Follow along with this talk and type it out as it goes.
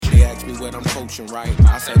ask me what I'm coaching, right?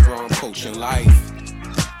 I said, bro, I'm coaching life.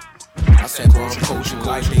 I said, bro, I'm coaching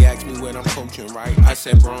life. They ask me what I'm coaching, right? I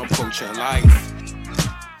said, bro, I'm coaching life.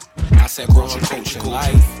 I said, bro, I'm coaching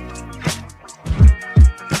life.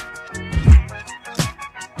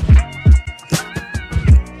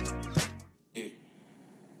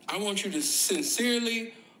 I want you to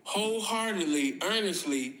sincerely, wholeheartedly,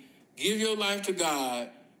 earnestly give your life to God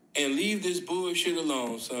and leave this bullshit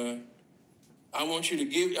alone, son. I want you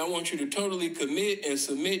to totally commit and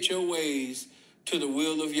submit your ways to the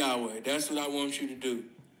will of Yahweh. That's what I want you to do.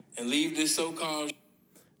 And leave this so-called...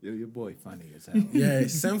 Yo, your boy funny as hell. Yeah,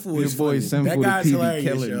 Sinful is your boy funny. Sinful, That guy's the PB hilarious,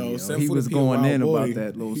 killing yo. me, yo. Sinful He was the going PB in boy. about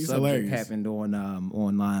that little He's subject hilarious. happened on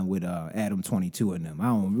online with Adam 22 and them.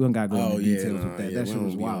 We don't gotta go into details with that. That shit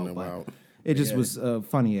was wild, but it just was a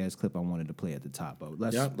funny ass clip I wanted to play at the top. But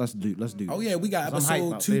let's do. Oh yeah, we got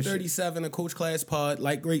episode 237 of Coach Class Pod.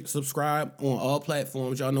 Like, rate, subscribe on all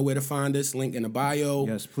platforms. Y'all know where to find us. Link in the bio.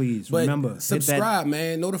 Yes, please. But remember, subscribe,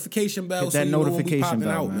 man. Notification bell. Hit that notification bell,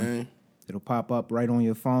 out, man. It'll pop up right on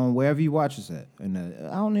your phone, wherever you watch us at. And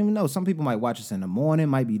I don't even know. Some people might watch us in the morning,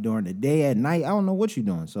 might be during the day, at night. I don't know what you're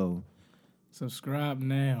doing. So subscribe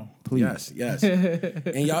now. Please. Yes.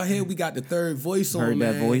 And y'all hear we got the third voice on,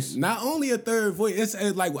 man. Heard that voice. Not only a third voice,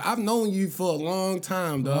 it's like I've known you for a long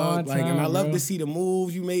time, dog. And I love to see the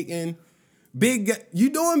moves you making. You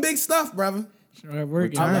doing big stuff, brother.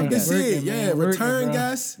 Working, I love to see it. Man. Return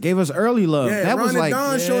guys. Gave us early love. Yeah, that was like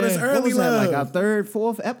Don showed us early love. Like our third,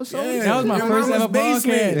 fourth episode. Yeah, that was my first ever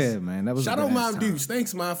podcast. Yeah, man. That was shout out Mom Dukes.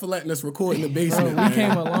 Thanks, Mom, for letting us record in the basement. Bro, we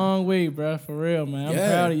came a long way, bro. For real, man. I'm Yeah.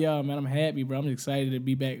 proud of y'all, man. I'm happy, bro. I'm excited to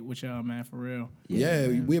be back with y'all, man. For real. Yeah,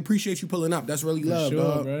 we appreciate you pulling up. That's really love, sure,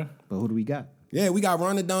 dog. bro. But who do we got? Yeah, we got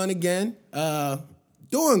Ronda Don again.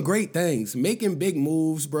 Doing great things, making big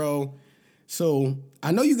moves, bro. So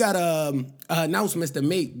I know you got announcements to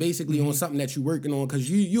make, basically on something that you're working on,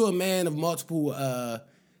 because you're a man of multiple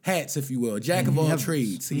hats, if you will, jack of all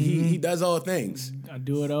trades. He does all things. I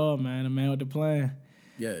do it all, man. A man with the plan.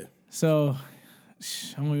 Yeah. So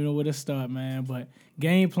I don't even know where to start, man. But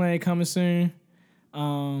game plan coming soon.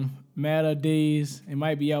 Matter of days. It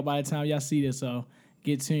might be out by the time y'all see this. So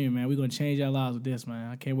get tuned, man. We're gonna change our lives with this,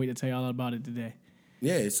 man. I can't wait to tell y'all about it today.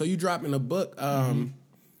 Yeah. So you dropping a book.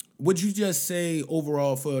 Would you just say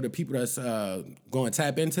overall for the people that's going to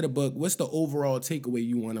tap into the book, what's the overall takeaway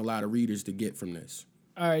you want a lot of readers to get from this?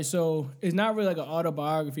 All right, so it's not really like an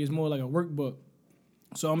autobiography. It's more like a workbook.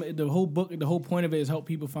 So the whole point of it is help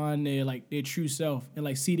people find their true self and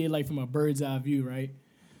like see their life from a bird's eye view, right?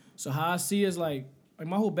 So how I see it is like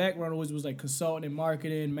my whole background was like consulting and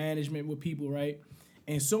marketing, management with people, right?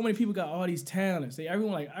 And so many people got all these talents.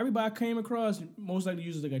 Everybody I came across most likely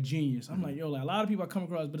uses like a genius. I'm like, yo, like a lot of people I come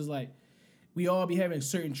across, but it's like we all be having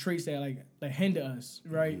certain traits that like hinder us,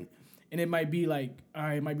 right? Mm-hmm. And it might be like, all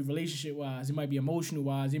right, it might be relationship wise, it might be emotional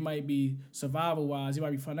wise, it might be survival wise, it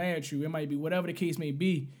might be financial, it might be whatever the case may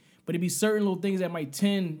be. But it be certain little things that might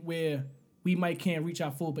tend where we can't reach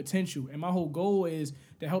our full potential. And my whole goal is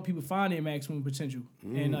to help people find their maximum potential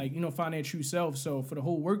and find their true self. So for the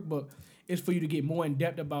whole workbook, it's for you to get more in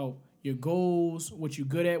depth about your goals, what you're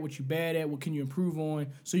good at, what you're bad at, what can you improve on,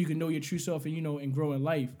 so you can know your true self and grow in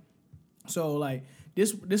life. So like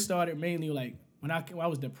this started mainly like when I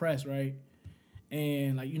was depressed, right?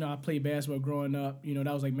 And like I played basketball growing up,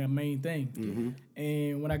 that was like my main thing. Mm-hmm.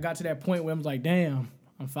 And when I got to that point where I was like, damn,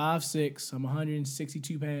 I'm 5'6", I'm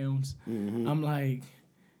 162 pounds. Mm-hmm. I'm like,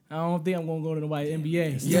 I don't think I'm gonna go to the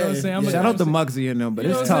NBA. You know what I'm saying? Shout out to Muggsy and them, but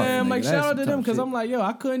it's tough. I'm like, shout out to them because I'm like, yo,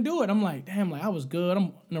 I couldn't do it. I'm like, damn, like I was good.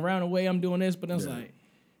 I'm around the way I'm doing this, but I was like,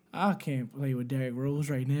 I can't play with Derrick Rose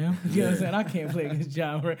right now. You know what I'm saying? I can't play against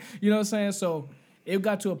John. You know what I'm saying? So it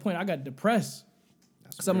got to a point I got depressed.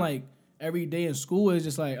 Because I'm like, every day in school is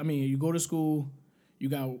just like, you go to school, you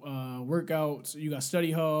got workouts, you got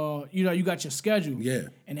study hall, you got your schedule. Yeah.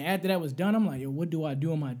 And after that was done, I'm like, yo, what do I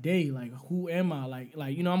do in my day? Like, who am I? Like,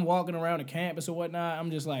 I'm walking around the campus or whatnot. I'm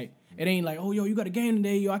just like, it ain't like, oh, yo, you got a game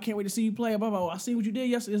today. Yo, I can't wait to see you play. Blah, blah, blah. I see what you did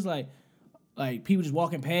yesterday. It's like people just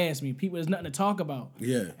walking past me. People, there's nothing to talk about.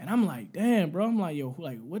 Yeah. And I'm like, damn, bro. I'm like, yo,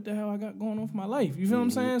 like, what the hell I got going on for my life? You feel what I'm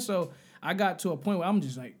saying? So I got to a point where I'm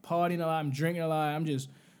just like partying a lot. I'm drinking a lot. I'm just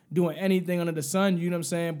doing anything under the sun, you know what I'm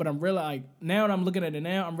saying? But I'm really like, now that I'm looking at it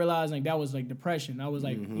now, I'm realizing that was like depression. I was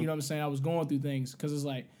like, you know what I'm saying? I was going through things because it's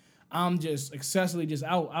like, I'm just excessively just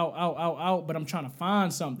out, but I'm trying to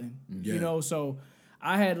find something, So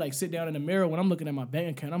I had like sit down in the mirror when I'm looking at my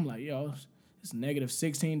bank account. I'm like, yo, it's negative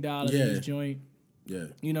 $16 in this joint. Yeah.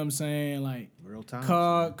 You know what I'm saying? Like real time.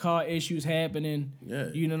 Car issues happening. Yeah.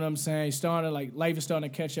 You know what I'm saying? Life is starting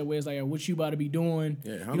to catch up where it's like, what you about to be doing?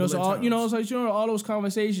 Yeah. You know, so all those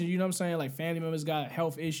conversations, you know what I'm saying? Like family members got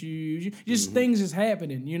health issues. Just things is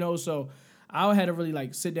happening, you know? So I had to really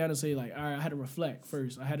like sit down and say like, all right, I had to reflect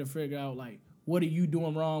first. I had to figure out like, what are you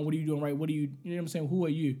doing wrong? What are you doing right? You know what I'm saying? Who are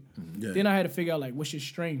you? Yeah. Then I had to figure out like, what's your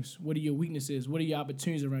strengths? What are your weaknesses? What are your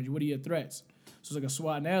opportunities around you? What are your threats? So it's like a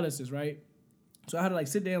SWOT analysis, right? So I had to like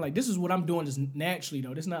sit there and like, this is what I'm doing just naturally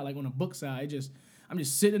though. This is not like on the book side. I'm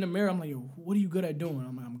just sitting in the mirror. I'm like, yo, what are you good at doing?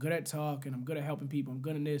 I'm like, I'm good at talking. I'm good at helping people. I'm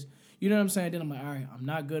good in this. You know what I'm saying? Then I'm like, all right, I'm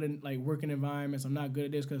not good in like working environments. I'm not good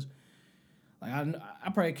at this because like I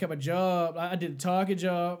probably kept a job. I did a Target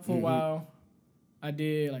job for a while. I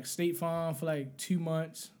did like State Farm for like 2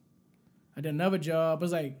 months. I did another job. It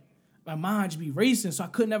was like my mind just be racing, so I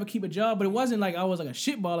couldn't ever keep a job. But it wasn't like I was like a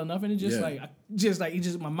shitball or nothing. It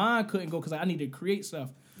just my mind couldn't go because I needed to create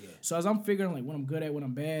stuff. Yeah. So as I'm figuring like what I'm good at, what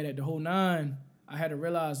I'm bad at, the whole nine, I had to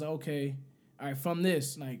realize like, okay, all right, from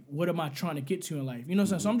this, like what am I trying to get to in life? You know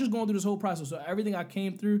what I'm saying? So I'm just going through this whole process. So everything I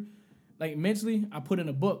came through, like mentally, I put in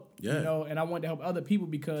a book. Yeah. You know, and I wanted to help other people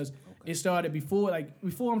because it started before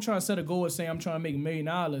I'm trying to set a goal and say I'm trying to make $1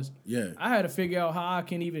 million. Yeah. I had to figure out how I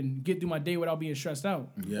can even get through my day without being stressed out.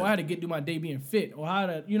 Yeah. Or I had to get through my day being fit. Or how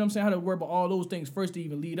to, you know what I'm saying, how to worry about all those things first to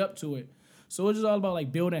even lead up to it. So it's just all about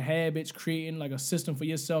like building habits, creating like a system for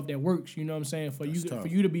yourself that works, you know what I'm saying, for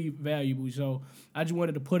you to be valuable. So I just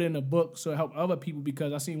wanted to put in a book so it helped other people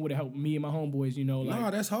because I seen what it helped me and my homeboys, you know.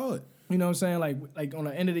 Like, that's hard. You know what I'm saying? Like on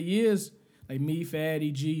the end of the years, like me,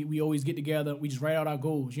 Fatty, G, we always get together. We just write out our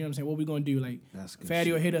goals. You know what I'm saying? What we gonna do? Like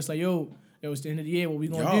Fatty will hit us like, yo, it's the end of the year. What we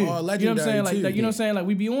gonna do? You know what I'm saying? Like you know what I'm saying? Like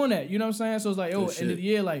we be on that. You know what I'm saying? So it's like, end of the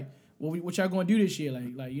year, like what y'all gonna do this year? Like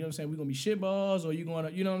you know what I'm saying? We gonna be shitballs or you gonna,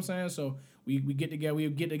 you know what I'm saying? So we get together. We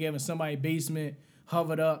get together in somebody's basement,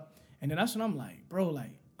 hovered up, and then that's when I'm like, bro,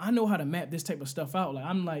 like I know how to map this type of stuff out. Like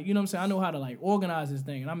I'm like, you know what I'm saying? I know how to like organize this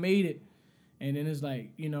thing, and I made it. And then it's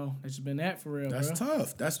like, you know, it's been that for real. That's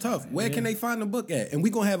tough. That's tough. Where can they find the book at? And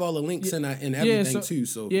we gonna have all the links in everything too.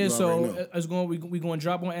 So it's we going to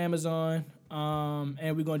drop on Amazon,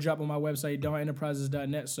 and we're gonna drop on my website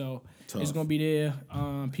DawnEnterprises.net. So it's gonna be there.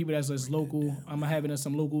 People that's local. I'm having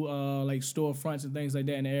some local like storefronts and things like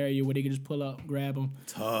that in the area where they can just pull up, grab them.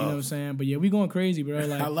 Tough. You know what I'm saying? But yeah, we going crazy, bro.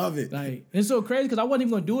 Like I love it. Like it's so crazy because I wasn't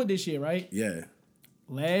even gonna do it this year, right? Yeah.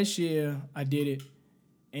 Last year I did it.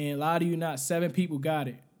 And lie to you not, 7 people got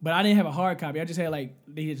it. But I didn't have a hard copy. I just had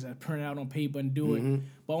they just print it out on paper and do it.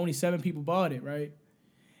 But only 7 people bought it, right?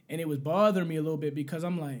 And it was bothering me a little bit because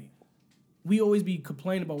I'm like, we always be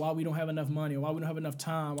complaining about why we don't have enough money or why we don't have enough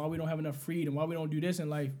time, why we don't have enough freedom, why we don't do this in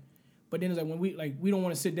life. But then it's like when we don't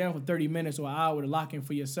want to sit down for 30 minutes or an hour to lock in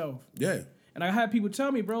for yourself. Yeah. And I had people tell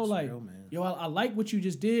me, bro, like, yo, I like what you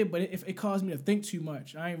just did, but it caused me to think too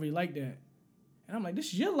much. I ain't really like that. And I'm like, this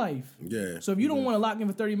is your life. Yeah. So if you don't want to lock in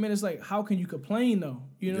for 30 minutes, like, how can you complain though?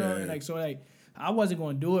 You know, and like, so like, I wasn't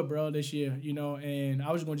going to do it, bro, this year, you know, and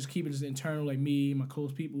I was going to just keep it just internal, like me, my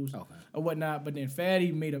close peoples or whatnot. But then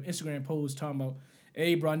Fatty made an Instagram post talking about,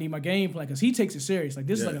 hey, bro, I need my game plan because he takes it serious. Like,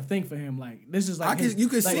 this is like a thing for him. Like, this is like you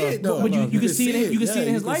can see it though. But you can see it. You can see it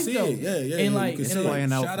in his life though. Yeah. And like,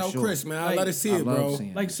 shout out Chris, man. I let it see it, bro.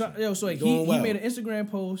 Like, so like he made an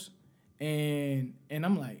Instagram post, and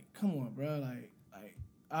I'm like, come on, bro, like.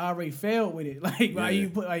 I already failed with it. Like, why you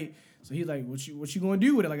put like? So he's like, what you gonna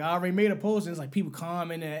do with it? Like, I already made a post, and it's like people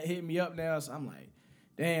commenting and hitting me up now. So I'm like,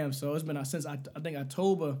 damn. So it's been since I think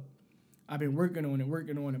October. I've been working on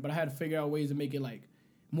it, but I had to figure out ways to make it like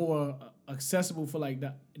more accessible for like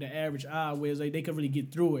the average eye, where like they could really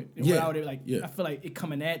get through it without it. Like I feel like it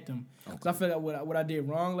coming at them. Because I feel like what I did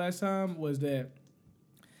wrong last time was that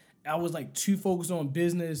I was like too focused on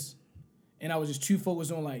business, and I was just too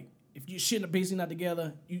focused on like. If you shit basically not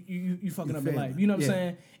together, you fucking up your life. You know what I'm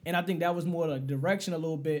saying? And I think that was more like direction a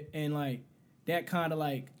little bit, and like that kind of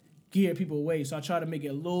like geared people away. So I try to make it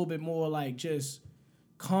a little bit more like just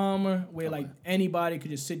calmer, where like anybody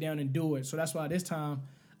could just sit down and do it. So that's why this time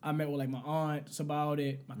I met with like my aunts about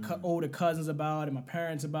it, my older cousins about it, my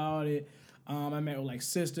parents about it. I met with like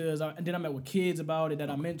sisters, and then I met with kids about it that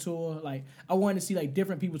I mentor. Like I wanted to see like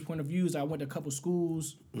different people's point of views. I went to a couple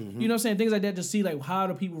schools, you know what I'm saying, things like that to see like how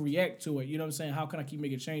do people react to it. You know what I'm saying? How can I keep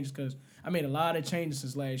making changes? Because I made a lot of changes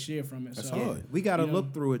since last year from it. That's so hard. We got to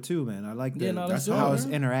look through it too, man. I like that. That's how it's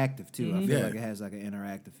interactive too. I feel like it has like an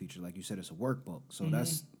interactive feature. Like you said, it's a workbook, so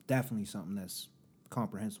that's definitely something that's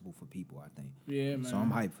comprehensible for people, I think. Yeah, man. So I'm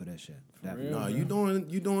hyped for that shit. Real, no, you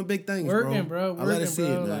doing big things, working, bro. I let it see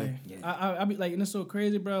it, man. Like, I be like, and it's so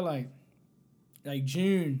crazy, bro. Like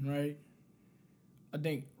June, right? I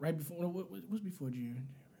think right before, what's before June?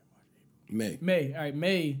 May. All right,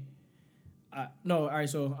 May. No, all right.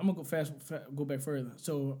 So I'm gonna go back further.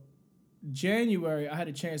 So January, I had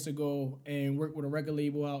a chance to go and work with a record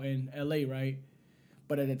label out in LA, right?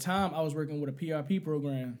 But at the time, I was working with a PRP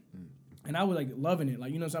program, and I was like loving it.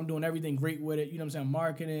 Like, you know what I'm saying? I'm doing everything great with it. You know what I'm saying? I'm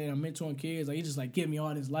marketing, I'm mentoring kids. Like, he just like give me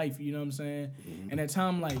all this life. You know what I'm saying? And at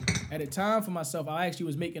the time for myself, I actually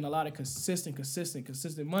was making a lot of consistent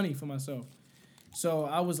money for myself. So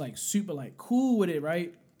I was like super like cool with it,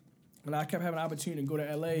 right? And I kept having an opportunity to go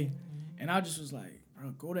to LA, and I just was like, bro,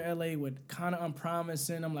 go to LA with kind of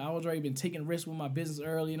unpromising. I'm like, I was already been taking risks with my business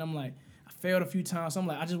early, and I'm like, I failed a few times. So I'm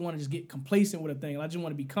like, I just want to just get complacent with a thing. I just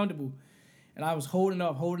want to be comfortable. And I was holding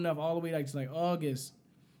up all the way to like August,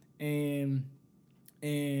 and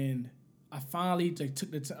I finally took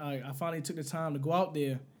the time to go out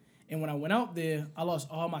there. And when I went out there, I lost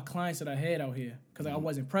all my clients that I had out here because I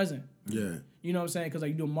wasn't present. Yeah. You know what I'm saying? Because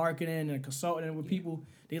like you do marketing and consulting with people,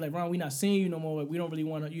 they like, Ron, we not seeing you no more. Like, we don't really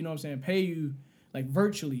want to, you know what I'm saying, pay you like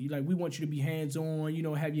virtually. Like, we want you to be hands-on, you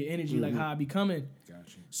know, have your energy like how I be coming.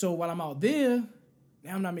 Gotcha. So while I'm out there,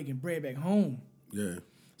 now I'm not making bread back home. Yeah.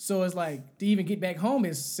 So it's like, to even get back home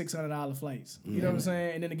is $600 flights. You know what I'm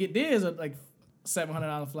saying? And then to get there is like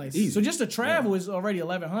 $700 flights. Easy. So just to travel is already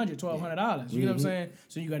 $1,100, $1,200. You know what I'm saying?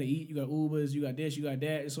 So you got to eat, you got Ubers, you got this, you got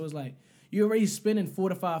that. So it's like you're already spending $4,000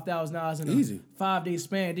 to $5,000 in a 5-day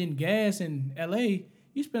span. Then gas in LA,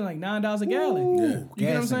 you spend like $9 a gallon. Yeah. You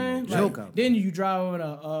know what I'm saying? Like, then you drive in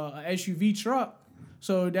a SUV truck.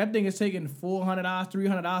 So that thing is taking $400,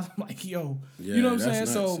 $300. I'm like, yo, you know what I'm saying?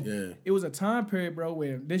 Nuts. So it was a time period, bro,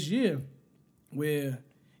 where this year, where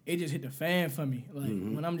it just hit the fan for me. Like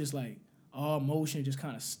when I'm just like, all motion just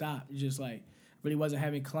kind of stopped. It's just like, really wasn't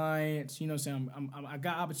having clients. You know what I'm saying? I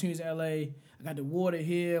got opportunities in LA. I got the water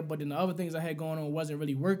here, but then the other things I had going on wasn't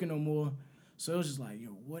really working no more. So it was just like, yo,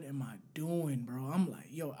 what am I doing, bro? I'm like,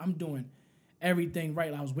 yo, I'm doing everything right.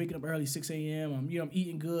 Like, I was waking up early, 6 a.m. I'm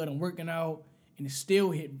eating good. I'm working out. And it still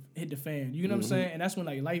hit the fan. You know what I'm saying? And that's when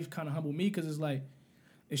like life kind of humbled me because it's like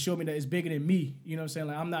it showed me that it's bigger than me. You know what I'm saying?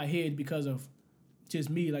 Like, I'm not here because of just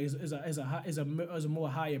me. Like, it's a more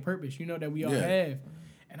higher purpose. You know, that we all have.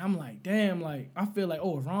 And I'm like, damn. Like, I feel like,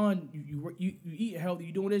 oh, Ron, you eat healthy,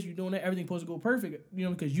 you doing this, you doing that, everything's supposed to go perfect. You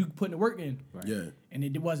know, because you putting the work in. Right. Yeah. And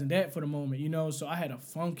it wasn't that for the moment. You know, so I had a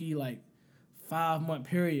funky like 5-month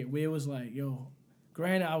period where it was like, yo,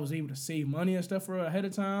 granted, I was able to save money and stuff for ahead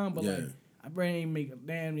of time, but like. I ain't make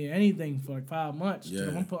damn near anything for like 5 months.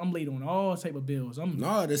 Yeah. I'm late on all type of bills.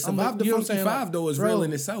 The Survive the Funky 5 though is real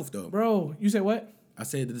in itself though. Bro, you said what? I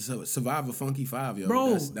said the Survive the Funky 5, yo.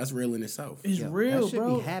 Bro, that's real in itself. It's real, that should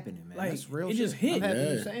bro. be happening, man. Like, that's real. It just hit. I'm happy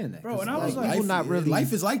you're saying that, bro. And I was like, people not really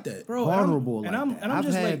life is like that, bro. vulnerable. I've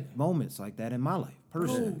just had moments like that in my life,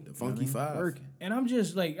 personally. The Funky 5. And I'm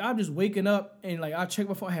just waking up and like I check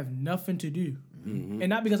my phone. I have nothing to do. And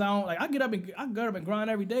not because I don't like I get up and grind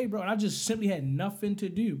every day, bro. And I just simply had nothing to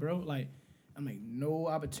do, bro. Like I'm like no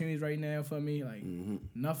opportunities right now for me, like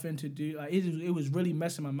nothing to do. Like it was really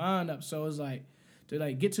messing my mind up. So it's like to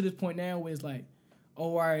like get to this point now where it's like,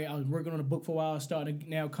 oh, all right, I was working on a book for a while, starting to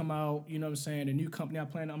now come out. You know what I'm saying? The new company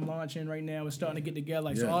I'm launching right now is starting to get together.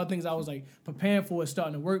 Like so, all the things I was like preparing for is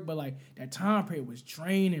starting to work. But like that time period was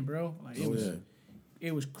draining, bro. Like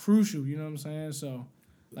it was crucial. You know what I'm saying? So.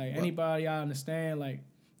 Like anybody, I understand like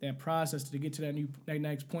that process to get to that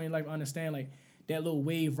next point in life. I understand like that little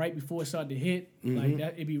wave right before it started to hit. Like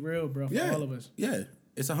that, it'd be real, bro, for all of us. Yeah,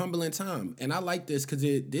 it's a humbling time, and I like this because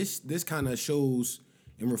this kind of shows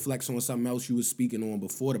and reflects on something else you were speaking on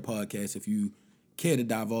before the podcast. If you care to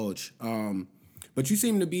divulge, but you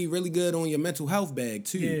seem to be really good on your mental health bag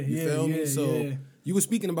too. You feel me? So. You were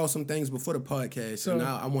speaking about some things before the podcast, so, and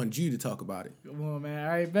I wanted you to talk about it. Come on, man.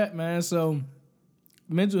 All right, bet, man. So.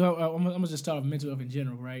 Mental health. I'm gonna just start with mental health in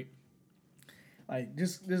general, right? Like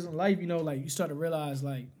just this life, you know, like you start to realize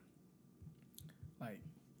like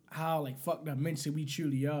how like fucked up mentally we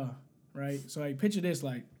truly are, right? So like picture this,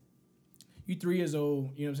 like you 3 years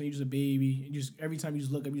old, you know what I'm saying? You're just a baby. And just every time you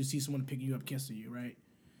just look up, you just see someone picking you up, kissing you, right?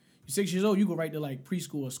 You're 6 years old, you go right to like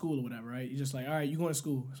preschool or school or whatever, right? You're just like, all right, you going to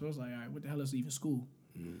school. So it's like, all right, what the hell is even school?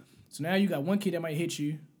 So now you got one kid that might hit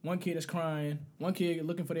you, one kid that's crying, one kid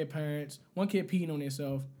looking for their parents, one kid peeing on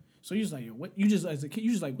themselves. So you're just like, what? You just as a kid,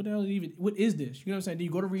 you just like, what the hell is even? What is this? You know what I'm saying? Then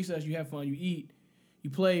you go to recess, you have fun, you eat, you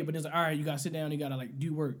play, but it's like, all right, you gotta sit down, you gotta like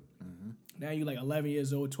do work. Now you're like 11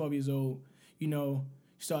 years old, 12 years old, you know,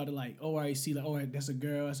 started like, oh, I see, like, oh, that's a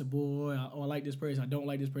girl, that's a boy, I like this person, I don't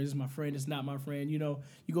like this person, this is my friend, it's not my friend, you know,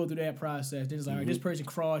 you go through that process, then it's like, all right, this person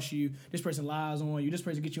cross you, this person lies on you, this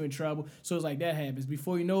person gets you in trouble, so it's like that happens.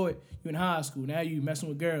 Before you know it, you're in high school, now you messing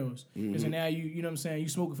with girls, and so now you know what I'm saying, you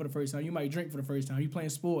smoking for the first time, you might drink for the first time, you playing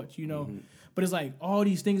sports, you know, but it's like all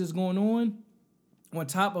these things that's going on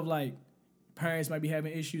top of like, parents might be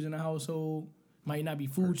having issues in the household, might not be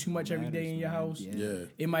food too much every day in your house. Yeah.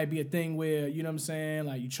 It might be a thing where, you know what I'm saying,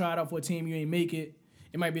 like you tried out for a team, you ain't make it.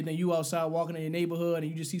 It might be a thing you outside walking in your neighborhood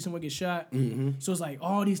and you just see someone get shot. So it's like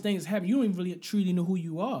all these things happen. You don't even really truly know who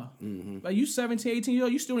you are. Like you 17, 18 years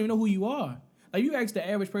old, you still don't even know who you are. Like you ask the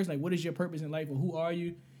average person, like, what is your purpose in life or who are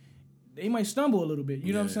you? They might stumble a little bit.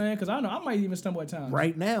 You know what I'm saying? Because I know I might even stumble at times.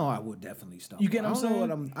 Right now, I would definitely stumble. You get what I'm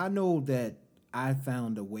saying? I know that I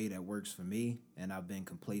found a way that works for me, and I've been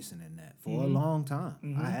complacent in that for a long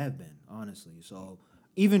time. I have been, honestly. So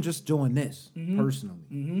even just doing this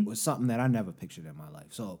personally was something that I never pictured in my life.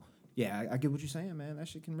 So yeah, I get what you're saying, man. That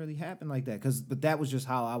shit can really happen like that. But that was just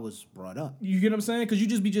how I was brought up. You get what I'm saying? Because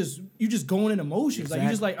you just going in emotions. Exactly. Like you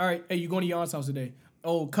just like, all right, hey, you going to your aunt's house today?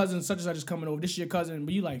 Oh, cousin such and such is coming over. This is your cousin,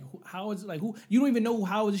 but you like, how is it like? Who you don't even know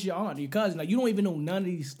how is this your aunt, your cousin? Like you don't even know none of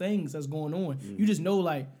these things that's going on. You just know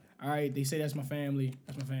like, all right, they say that's my family.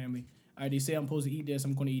 That's my family. All right, they say I'm supposed to eat this.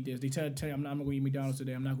 I'm going to eat this. They tell you I'm not going to eat McDonald's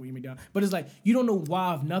today. I'm not going to eat McDonald's. But it's like you don't know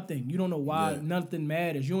why of nothing. You don't know why nothing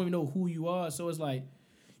matters. You don't even know who you are. So it's like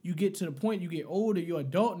you get to the point you get older. You're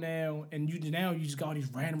adult now, and you just got all these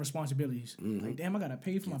random responsibilities. Like damn, I gotta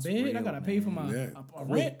pay for my bed. Real, I gotta pay for my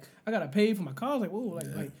rent. I gotta pay for my car. Like whoa,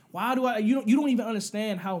 like why do I? You don't even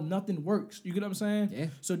understand how nothing works. You get what I'm saying? Yeah.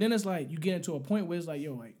 So then it's like you get into a point where it's like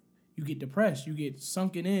yo, like. You get depressed. You get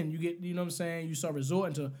sunken in. You get, you know what I'm saying? You start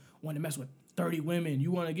resorting to wanting to mess with 30 women.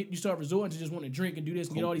 You start resorting to just want to drink and do this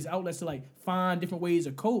and get all these outlets to like find different ways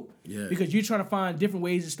to cope. Yeah. Because you're trying to find different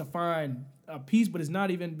ways just to find a peace, but it's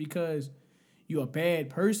not even because you're a bad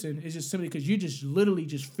person. It's just simply because you're just literally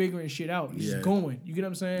just figuring shit out. You're just going. You get what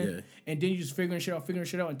I'm saying? Yeah. And then you just figuring shit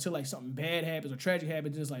out until like something bad happens or tragic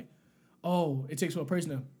happens. And it's like, oh, it takes for a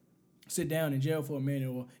person to sit down in jail for a minute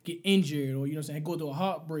or get injured or, you know what I'm saying, go through a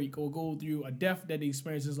heartbreak or go through a death that they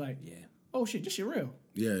experience is like, oh shit, this shit real.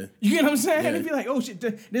 Yeah. You get what I'm saying? Yeah. They'd be like, oh shit,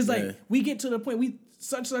 there's like, we get to the point, we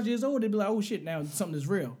such years old, they'd be like, oh shit, now something is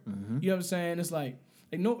real. You know what I'm saying? It's like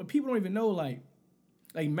no, people don't even know like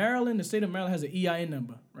Maryland, the state of Maryland has an EIN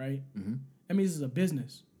number, right? That means it's a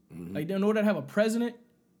business. Like in order to have a president,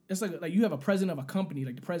 it's like you have a president of a company,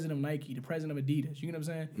 like the president of Nike, the president of Adidas. You know what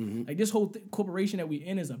I'm saying? Like this whole corporation that we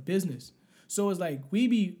in is a business. So it's like we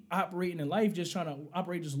be operating in life just trying to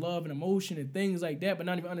operate just love and emotion and things like that, but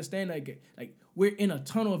not even understand like we're in a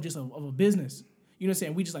tunnel of just of a business. You know what I'm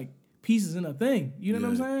saying? We just like pieces in a thing. You know what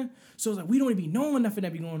I'm saying? So it's like we don't even be knowing nothing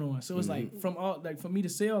that be going on. So it's like for me to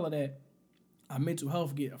say all of that, our mental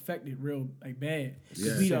health get affected real like bad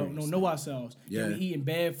because we don't know ourselves. Yeah, we eating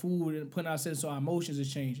bad food and putting ourselves so our emotions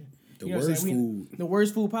is changing. The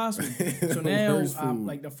worst food possible. So now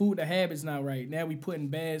like the food, the habits not right. Now we putting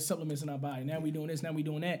bad supplements in our body. Now we doing this. Now we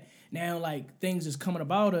doing that. Now like things is coming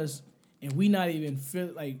about us and we not even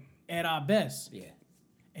feel like at our best. Yeah.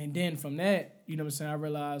 And then from that, you know what I'm saying, I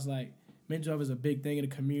realized like mental health is a big thing in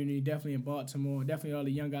the community. Definitely in Baltimore. Definitely all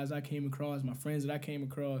the young guys I came across, my friends that I came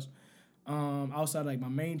across. Outside like my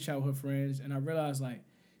main childhood friends, and I realized like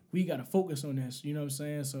we gotta focus on this, you know what I'm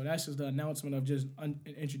saying? So that's just the announcement of just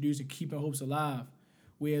introducing Keeping Hopes Alive,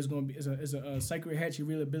 where it's gonna be it's a psychiatric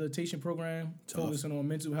rehabilitation program focusing on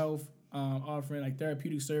mental health, offering like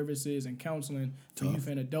therapeutic services and counseling to youth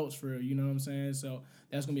and adults for you know what I'm saying? So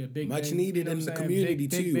that's gonna be a big much thing, needed you know in the community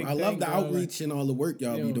too. I love the outreach and all the work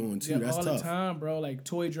y'all be doing too. That's all tough. The time, bro. Like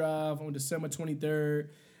toy drive on December 23rd.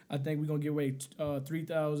 I think we're going to give away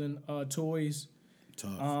 3,000 toys.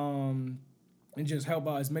 Tough. And just help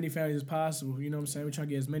out as many families as possible. You know what I'm saying? We're trying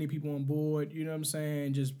to get as many people on board. You know what I'm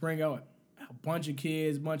saying? Just bring out a bunch of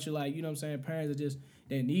kids, bunch of like, you know what I'm saying, parents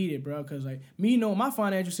that need it, bro. Because like me knowing my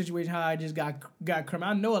financial situation, how I just got criminal.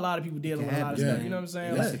 I know a lot of people dealing with a lot of stuff. You know what I'm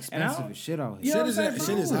saying? That's expensive as shit out here.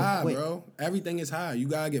 Shit is high, bro. Everything is high. You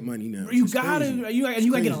gotta get money now. You gotta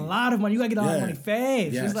get a lot of money. You gotta get a lot of money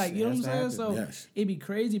fast. Yes. It's like you know what I'm saying. So it'd be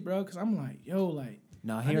crazy, bro. Because I'm like, yo, like.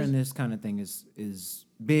 Now hearing this kind of thing is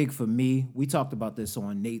big for me. We talked about this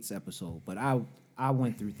on Nate's episode, but I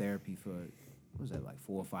went through therapy for what was that, like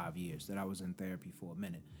 4 or 5 years that I was in therapy for a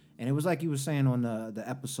minute. And it was like you were saying on the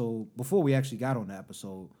episode, before we actually got on the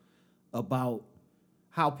episode, about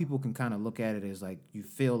how people can kind of look at it as like you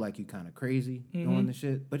feel like you kind of crazy doing the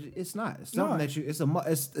shit, but it's not. It's something that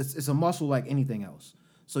it's a muscle like anything else.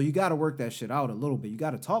 So you got to work that shit out a little bit. You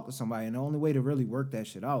got to talk to somebody, and the only way to really work that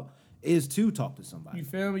shit out is to talk to somebody. You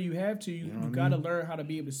feel me? You have to. You gotta learn how to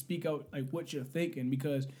be able to speak out like what you're thinking,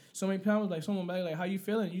 because so many times like someone like how you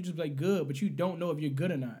feeling, you just like good, but you don't know if you're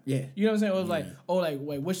good or not. Yeah. You know what I'm saying? Or it's like, oh, like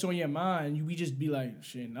what's on your mind? We just be like,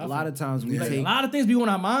 shit. Nothing. A lot of times we like, take a lot of things be on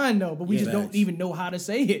our mind though, but we just don't facts. even know how to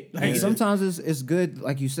say it. Like sometimes it's good,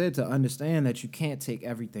 like you said, to understand that you can't take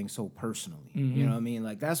everything so personally. You know what I mean?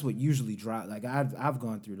 Like that's what usually drives. Like I've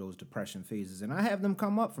gone through those depression phases, and I have them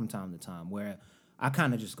come up from time to time where I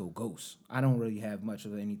kind of just go ghost. I don't really have much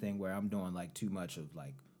of anything where I'm doing like too much of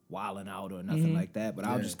like wilding out or nothing like that. But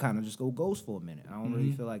I'll just kind of just go ghost for a minute. I don't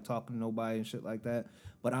really feel like talking to nobody and shit like that.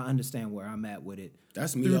 But I understand where I'm at with it.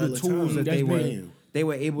 That's me through all the the tools time. that That's they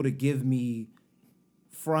were able to give me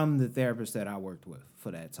from the therapist that I worked with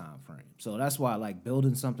for that time frame. So that's why like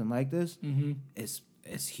building something like this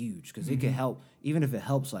it's huge because it can help, even if it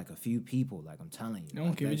helps like a few people. Like I'm telling you, I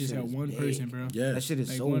don't care if that it just shit help is one big. person, bro. Yeah. That shit is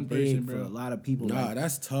Like so one big person, for bro. a lot of people. Nah, Like,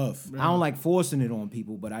 that's tough. I don't like forcing it on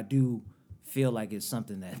people, but I do feel like it's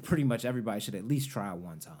something that pretty much everybody should at least try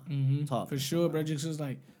one time. Talk For to sure, somebody. bro. Just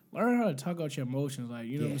like learn how to talk out your emotions. Like,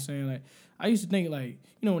 you know what I'm saying? Like, I used to think like,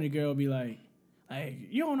 you know, when a girl be like,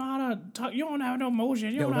 you don't know how to talk, you don't have no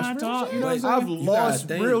emotion, you don't know how to talk. You know what I'm saying? I've You lost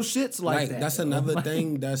gotta think, real shits like that. That's yo. another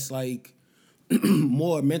thing that's like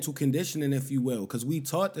more mental conditioning, if you will, because we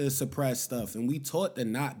taught to suppress stuff and we taught to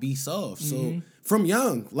not be soft. So from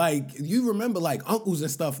young, like you remember, like uncles and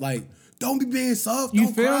stuff, like don't be being soft, You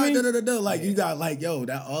don't feel cry, me? da da da da. Like you got like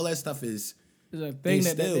that all that stuff is. It's a thing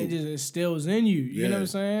that they just instills in you. You know what I'm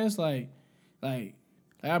saying? It's like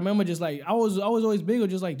I remember just like I was always big on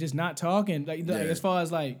just not talking. Like as far as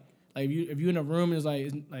like if you in a room and it's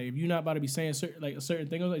like if you're not about to be saying a certain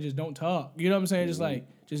thing, like just don't talk. You know what I'm saying? Just like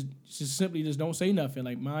just simply just don't say nothing.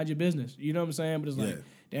 Like mind your business. You know what I'm saying? But it's like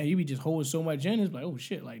damn, you be just holding so much in. It's like oh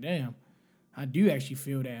shit, like damn, I do actually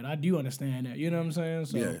feel that. I do understand that. You know what I'm saying?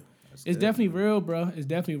 So it's definitely real, bro. It's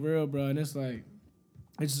definitely real, bro. And it's like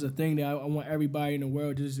it's just a thing that I want everybody in the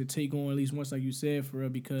world just to take on at least once, like you said, for real.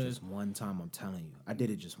 Because Just one time, I'm telling you, I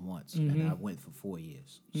did it just once, and I went for 4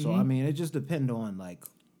 years. So I mean, it just depends on like.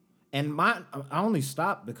 And I only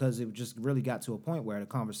stopped because it just really got to a point where the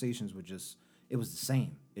conversations were just, it was the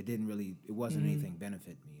same. It wasn't anything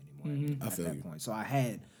benefit me anymore at that point. So I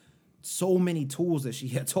had so many tools that she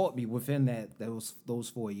had taught me within those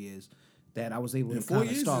 4 years that I was able to 4 kind of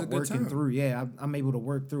years is a start good working time. through. Yeah, I'm able to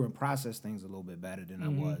work through and process things a little bit better than I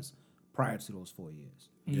was prior to those 4 years.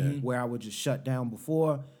 Yeah. Where I would just shut down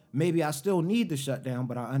before. Maybe I still need to shut down,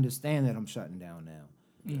 but I understand that I'm shutting down now.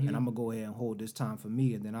 And I'm going to go ahead and hold this time for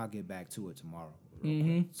me, and then I'll get back to it tomorrow. Real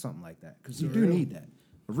quick. Something like that. Because you do need that.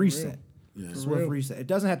 A reset. A swift reset. It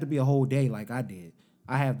doesn't have to be a whole day like I did.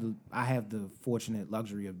 I have the fortunate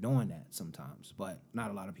luxury of doing that sometimes, but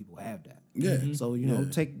not a lot of people have that. Yeah. So, you know,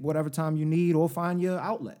 take whatever time you need or find your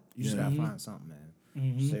outlet. You just got to find something, man.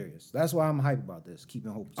 Serious. That's why I'm hype about this.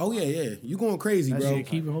 Keeping hope. Oh yeah. You going crazy, bro. shit,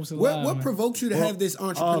 keeping hopes alive, What man. provoked you to have this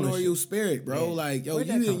entrepreneurial spirit, bro? Like, yo,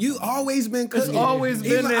 you always been cooking. always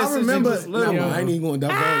been Even, there I since you remember. was little. I ain't even going to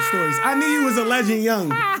divulge stories. I knew you was a legend young.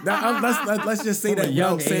 Let's just say that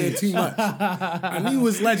young without saying too much. I knew you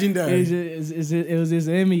was legendary. it was just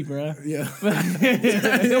in me, bro. Yeah.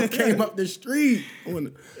 Yo came up the street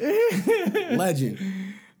on legend.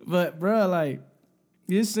 But bro, like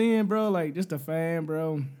just seeing, bro, like just a fan,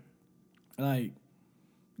 bro. Like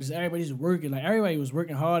just everybody just working. Like everybody was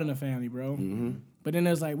working hard in the family, bro. But then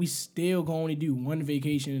there's like we still gonna only do one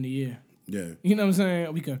vacation in a year. Yeah. You know what I'm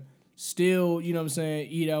saying? We could still, you know what I'm saying,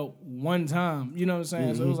 eat out one time. You know what I'm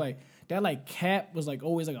saying? So it was like that like cap was like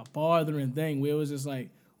always like a bothering thing where it was just like,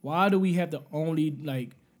 why do we have to only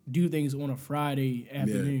like do things on a Friday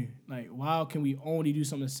afternoon? Like why can we only do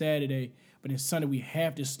something Saturday, but then Sunday we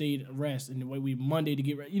have to stay to rest and then we Monday to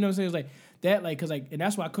get ready? You know what I'm saying? It's like that, like, cause like, and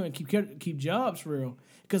that's why I couldn't keep jobs for real.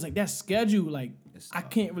 Cause like that schedule, like I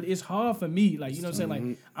can't really. It's hard for me, like you know what I'm saying.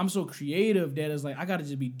 Like I'm so creative that it's like I gotta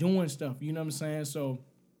just be doing stuff. You know what I'm saying? So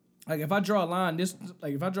like if I draw a line,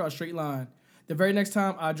 if I draw a straight line, the very next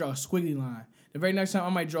time I draw a squiggly line. The very next time I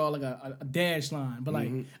might draw like a dash line, but like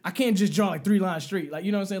I can't just draw like 3 lines straight. Like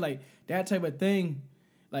you know what I'm saying? Like that type of thing.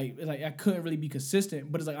 Like I couldn't really be consistent,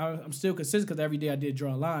 but it's like I'm still consistent because every day I did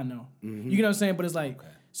draw a line though. You know what I'm saying? But it's like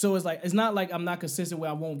so it's like it's not like I'm not consistent where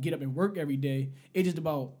I won't get up and work every day. It's just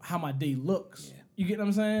about how my day looks. Yeah. You get what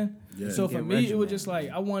I'm saying? Yeah. So for me, it was just like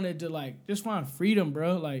I wanted to like just find freedom,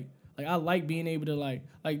 bro. Like I like being able to like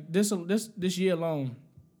this year alone,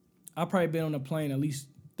 I've probably been on a plane at least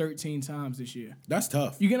 13 times this year. That's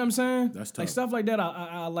tough. You get what I'm saying? That's tough. Like stuff like that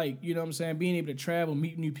I like, you know what I'm saying? Being able to travel,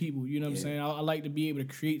 meet new people, you know what I'm saying? I like to be able to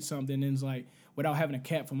create something and it's like without having a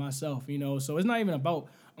cap for myself, you know. So it's not even about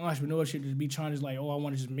entrepreneurship to be trying to just like, oh, I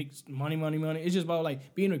want to just make money. It's just about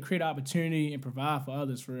like being able to create opportunity and provide for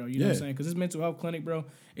others for real. You know what I'm saying? Because this mental health clinic, bro,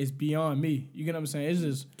 is beyond me. You get what I'm saying? It's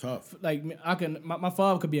just tough. Like my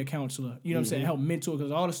father could be a counselor. You know what I'm saying? Help mentor,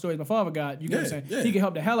 because all the stories my father got, you get what I'm saying? He can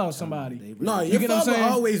help the hell out of somebody. No, you your get what I'm father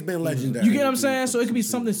saying? always been legendary. You get what I'm saying? So it could be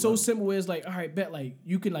something so simple where it's like, all right, bet like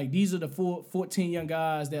you can like these are the 14 young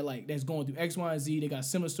guys that like that's going through X, Y, and Z. They got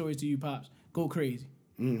similar stories to you, pops. Go crazy.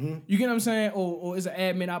 Mm-hmm. You get what I'm saying? Or it's an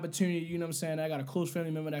admin opportunity, you know what I'm saying? I got a close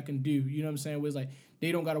family member that can do, you know what I'm saying? Where it's like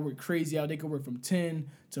they don't got to work crazy out. They can work from 10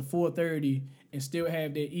 to 4:30 and still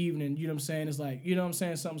have their evening, you know what I'm saying? It's like, you know what I'm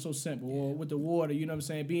saying? Something so simple. Or with the water, you know what I'm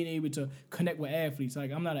saying? Being able to connect with athletes.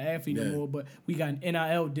 Like, I'm not an athlete no more, but we got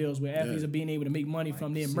NIL deals where athletes are being able to make money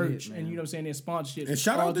from their merch and, you know what I'm saying, their sponsorships. And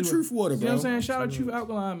shout out to Truth Water, bro. You know what I'm saying? Shout out to Truth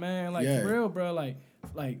Alkaline, man. Like, for real, bro.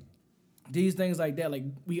 Like these things like that. Like,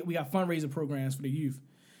 we got fundraiser programs for the youth.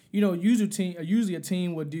 You know, usually a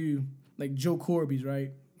team would do like Joe Corby's,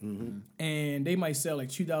 right? Mm-hmm. And they might sell like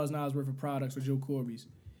 $2,000 worth of products for Joe Corby's.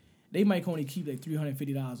 They might only keep like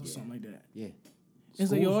 $350 or something like that. Yeah.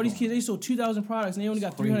 It's like, yo, all these kids, they sold 2,000 products and they only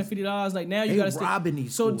got $350. Like now you gotta stay. Robbing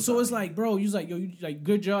these so schools it's like, bro, you like, yo, you like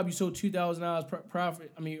good job, you sold $2,000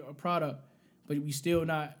 profit. I mean, a product, but we still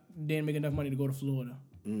didn't make enough money to go to Florida.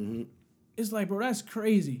 Mm-hmm. It's like, bro, that's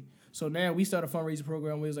crazy. So now we start a fundraising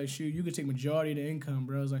program where it's like, shoot, you could take majority of the income,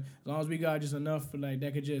 bro. It's like, as long as we got just enough for like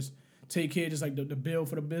that could just take care of just like the bill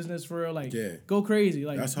for the business for real, like go crazy.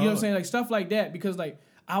 Like, that's you know hard. what I'm saying? Like stuff like that. Because like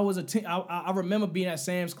I was I remember being at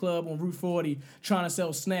Sam's Club on Route 40 trying to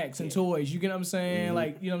sell snacks and toys. You get what I'm saying? Mm-hmm.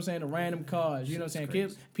 Like, you know what I'm saying? The random cars. You know what I'm saying?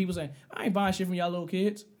 Kids, people saying, I ain't buying shit from y'all little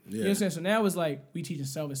kids. Yeah. You know what I'm saying? So now it's like we teaching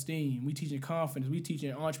self-esteem, we teaching confidence, we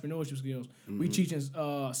teaching entrepreneurship skills, we teaching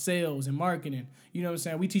sales and marketing. You know what I'm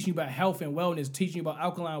saying? We teaching you about health and wellness, teaching you about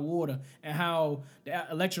alkaline water and how the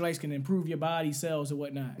electrolytes can improve your body cells and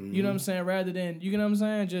whatnot. You know what I'm saying? Rather than, you know what I'm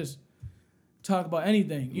saying? Just talk about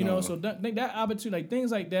anything, you know? So that opportunity, like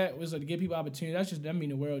things like that was like to give people opportunity. That mean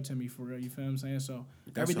the world to me for real. You feel what I'm saying? So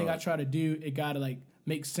everything I try to do, it gotta like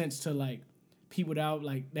make sense to like people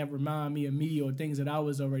that remind me of me or things that I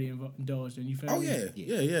was already indulged in. You feel me?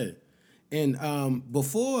 Yeah. And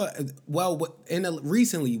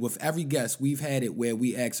recently with every guest, we've had it where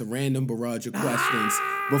we ask a random barrage of questions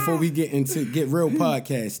before we get real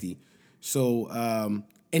podcasty. So, and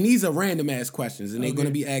these are random ass questions, and they're going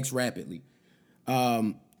to be asked rapidly.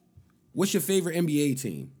 What's your favorite NBA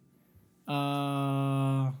team?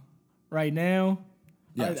 Right now,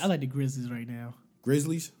 yes. I like the Grizzlies right now.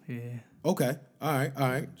 Grizzlies? Yeah. Okay. All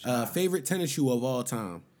right. Favorite tennis shoe of all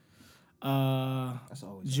time? That's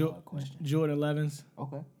always a hard question. Jordan 11s.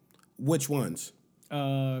 Okay. Which ones?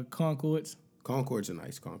 Concords. Concords are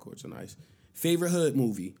nice. Favorite hood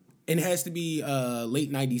movie? And it has to be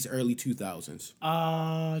late 90s, early 2000s.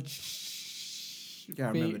 You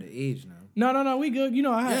gotta remember the age now. No, we good. You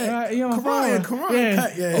know, Karan cut. I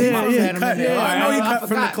know he cut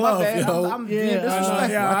from the club, yo. I'm being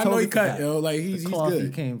disrespectful. I know he cut, yo. Like he's good. He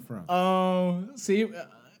came from. See,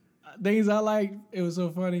 things I like. It was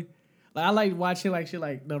so funny. Like I like watching like shit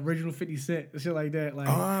like the original 50 Cent and shit like that. Like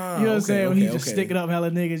you know what I'm saying? When he's just sticking up hella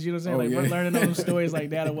niggas. You know what I'm saying? Like learning those stories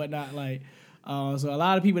like that or whatnot. Like so a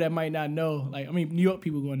lot of people that might not know. Like I mean, New York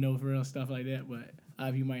people gonna know for real stuff like that, but a lot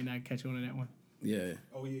of you might not catch on to that one. Yeah.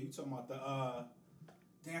 Oh yeah, you talking about the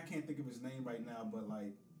dang, I can't think of his name right now, but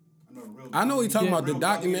like I know he talking about the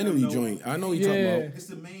documentary joint. I know he talking about. It's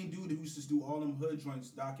the main dude who used to do all them hood joints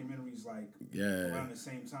documentaries like around the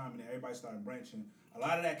same time, and everybody started branching. A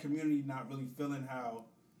lot of that community not really feeling how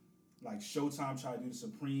like Showtime tried to do the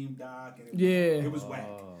Supreme doc, and it was whack.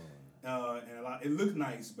 And it looked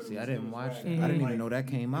nice, but I didn't watch it. Mm-hmm. I didn't even know that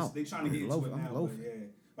came out. They trying to get into it now,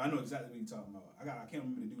 but I know exactly what you're talking about. I can't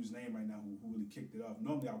remember the dude's name right now who really kicked it off.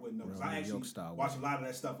 Normally I wouldn't know because I actually watch a lot of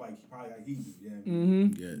that stuff like he do. Yeah.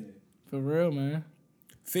 Mm-hmm. Yeah. For real, man.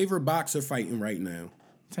 Favorite boxer fighting right now?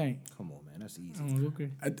 Tank. Come on, man. That's easy. Okay.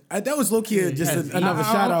 That was low key just another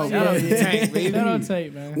shout out. Tank, baby. Shout out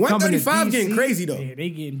Tank, man. 135 getting crazy though. Yeah, they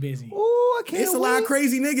getting busy. Ooh, I can't It's a lot of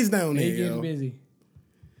crazy niggas down there. They getting busy.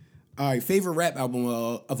 All right, favorite rap album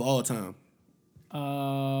of all time?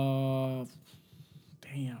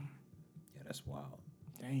 Damn. Yeah, that's wild.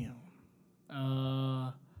 Damn.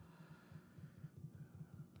 I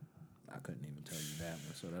couldn't even tell you that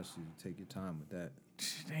one, so that's you take your time with that.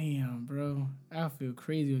 Damn, bro. I feel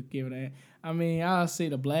crazy with giving that. I mean, I'll say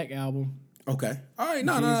the Black Album. Okay. All right.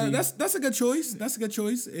 No. That's a good choice.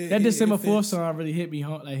 That December 4th song really hit me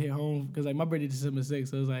home, hit home because like my birthday December 6th,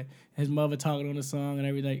 so it was like his mother talking on the song and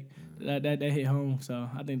everything. That hit home. So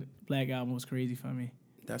I think the Black Album was crazy for me.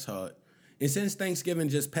 That's hard. And since Thanksgiving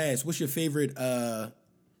just passed, what's your favorite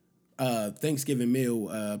Thanksgiving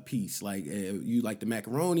meal piece? Like you like the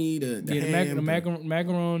macaroni, the ham, the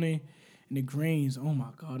macaroni and the greens. Oh my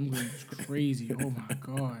God, them greens is crazy. Oh my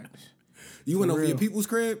God. You went over your people's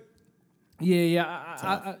crib? Yeah.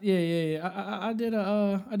 I did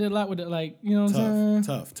a lot with it. Like, you know what I'm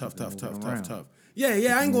saying? Tough.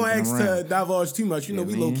 Yeah. I ain't gonna ask to divulge too much. You know,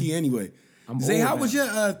 we low key anyway. Zay, how was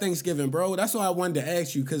your Thanksgiving, bro? That's why I wanted to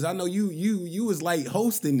ask you, because I know you was like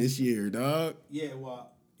hosting this year, dog. Yeah,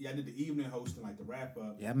 well, I did the evening hosting, like the wrap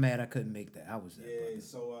up. Yeah, I'm mad I couldn't make that. I was there. Yeah,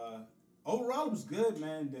 so overall it was good,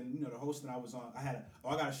 man. Then the hosting I was on, I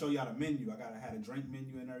gotta show y'all the menu. I had a drink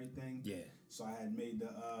menu and everything. Yeah. So I had made the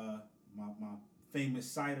my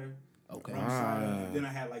famous cider. Okay. Rum cider. Then I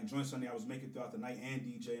had like joints on there I was making throughout the night and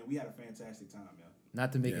DJ, and we had a fantastic time, yo.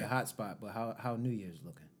 Not to make it hot spot, but how New Year's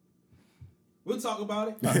looking? We'll talk about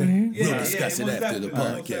it. We'll discuss it after the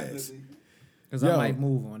podcast. Because I might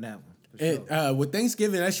move on that one. And with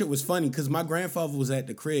Thanksgiving, that shit was funny because my grandfather was at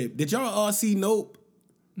the crib. Did y'all all see Nope?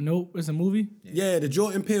 Nope, it's a movie? Yeah, the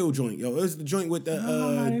Jordan Peele joint. Yo, it was the joint with the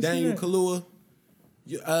Daniel Kaluuya.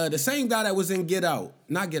 The same guy that was in Get Out.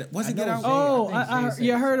 Not Get Out. Was it Get Out? Oh, I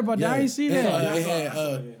heard about that. I didn't see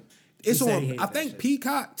that. It's on, I think,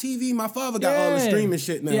 Peacock TV. My father got all the streaming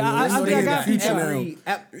shit now. Yeah, I got the future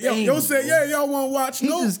now. Yo said, y'all want to watch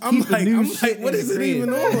Nope? I'm like, what is it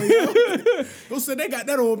even on? Yo said, they got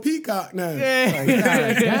that on Peacock now. Yeah.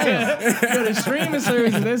 Yo, the streaming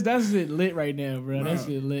services, that's shit lit right now, bro. That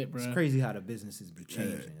shit lit, bro. It's crazy how the businesses be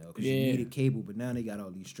changing, because you needed cable, but now they got all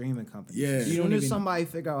these streaming companies. Yeah. As soon as somebody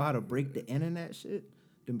figure out how to break the internet shit,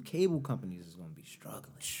 them cable companies is going to be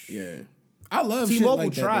struggling. Yeah. I love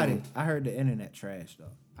T-Mobile shit like tried that, it. I heard the internet trash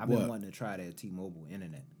though. I've been wanting to try that T-Mobile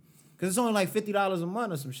internet because it's only like $50 a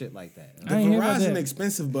month or some shit like that. The Verizon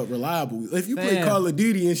expensive but reliable. If you play Call of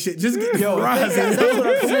Duty and shit, just get the Verizon. That's what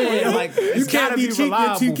I'm saying. Like, you can't be cheap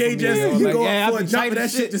with 2K just you go up for a jump and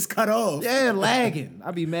that shit just cut off. Yeah, lagging.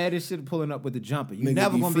 I'd be mad as shit pulling up with the jumper. You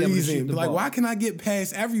never gonna be able to shoot the ball. Like, why can I get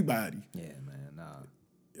past everybody? Yeah, man. Nah.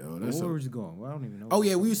 Yo, where was it going? Well, I don't even know. Oh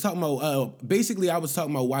yeah, we was talking about. Basically, I was talking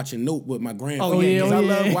about watching Nope with my grandfather. Oh yeah, I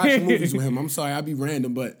love watching movies with him. I'm sorry, I'd be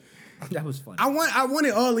random, but that was funny. I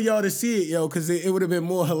wanted all of y'all to see it, yo, because it would have been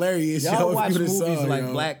more hilarious. Y'all yo, watch if you movies saw, like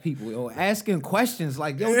yo. Black people, yo, asking questions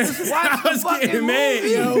like, yo, just watch I the fucking mad,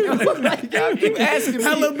 movie. yo. Like, y'all keep asking me.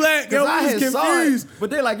 Hella black, yo, I I was had saw it, confused. but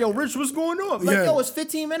they're like, yo, Rich, what's going on? Like, yo, it's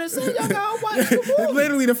 15 minutes in, y'all gotta watch the movie.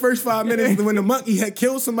 Literally the first 5 minutes when the monkey had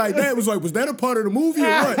killed somebody, Dad was like, was that a part of the movie or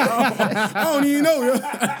what? I don't even know. Yo.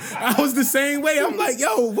 I was the same way. I'm like,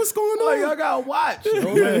 yo, what's going on? Like, y'all gotta watch.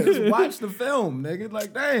 Yo, man, just watch the film, nigga.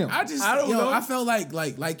 Like, damn. I don't know. I felt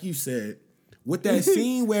like you said, with that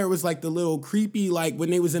scene where it was like the little creepy, like when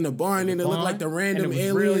they was in the barn and it looked like the random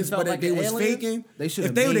aliens, but like they was aliens? faking.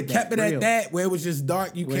 If they would have kept it real. at that, where it was just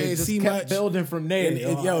dark, you can't see much. Building from there, And they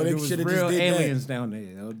should have just did aliens that. down there.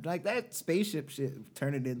 You know? Like that spaceship shit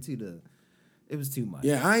turned it into the. It was too much.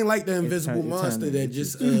 Yeah, I ain't like the invisible monster turned that into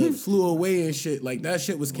just flew away and shit. Like that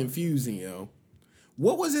shit was confusing, yo.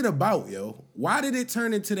 What was it about, yo? Why did it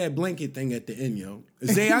turn into that blanket thing at the end, yo?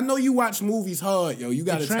 Zay, I know you watch movies hard, yo. You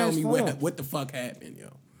got to tell me what the fuck happened, yo.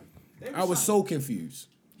 I was so confused.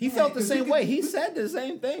 He felt the same way. He said the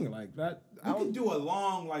same thing. Like that. I could do a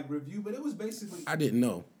long review, but it was basically I didn't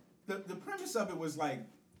know. The premise of it was like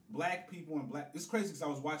black people and black. It's crazy because I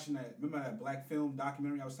was watching that. Remember that black film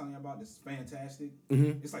documentary I was telling you about? It's fantastic.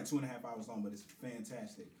 Mm-hmm. It's like 2.5 hours long, but it's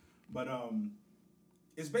fantastic. But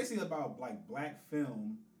it's basically about like black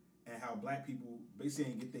film and how black people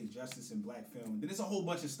basically ain't get their justice in black film. Then there's a whole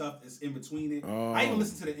bunch of stuff that's in between it. I even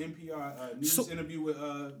listened to the NPR news interview with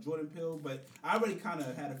Jordan Peele, but I already kind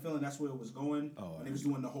of had a feeling that's where it was going. When they was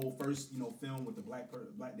doing the whole first, film with the black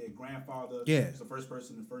their grandfather. Yeah, was the first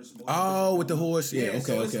person, the first. With the horse. Yeah,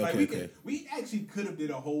 okay. We actually could have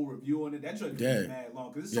did a whole review on it. That should have been mad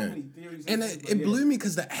long because there's so many theories. And it blew me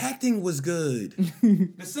because the acting was good.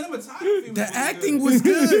 The cinematography. The acting was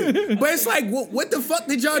good, but it's like, what the fuck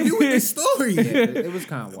did y'all do with this story? Yeah, it was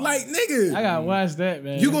kind of wild. Like, nigga, I gotta watch that,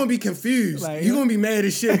 man. You gonna be confused. Like, you gonna be mad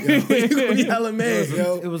as shit, yo. You gonna be hella mad,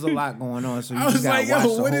 yo. It was a lot going on, so you I was just gotta like, yo,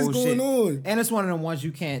 watch the what is whole going shit. on? And it's one of them ones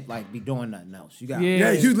you can't like be doing nothing else. You got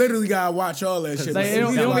Yeah, you literally gotta watch all that shit. Like, they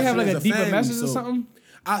don't have like a deeper message or something.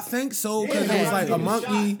 I think so because it was like a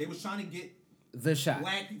monkey. They was trying to get the shot.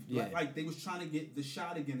 Black people, like they was trying to get the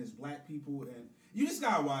shot again as black people, and you just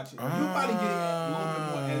gotta watch it. You'll probably get it a little bit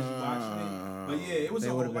more as you watching it. But yeah, it was a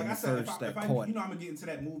whole, like I said, if I I'm gonna get into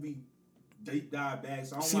that movie deep dive back.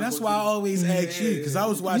 So I don't See, wanna that's go why I to- always ask you, because I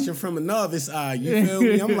was watching from a novice eye. You feel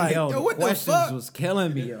me? I'm like, yo, what the questions fuck? was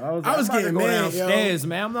killing me. I was I was about to getting go mad, yo. downstairs,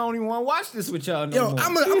 man. I'm the only one watch this with y'all no Yo, more.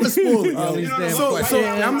 I'm a spoiler, All yo. these damn So questions.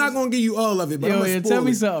 I'm not gonna give you all of it, but Yo, I'm gonna yeah, spoil tell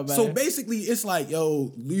me it. something, So man. basically, it's like,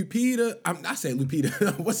 yo, Lupita. I said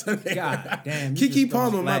Lupita. What's her name? God damn, you Kiki just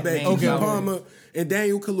throwing Palmer. My black bad. names Kiki out Palmer and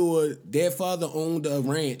Daniel Kaluuya. Their father owned a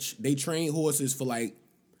ranch. They trained horses for like.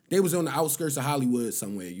 They was on the outskirts of Hollywood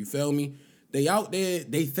somewhere. You feel me? They out there.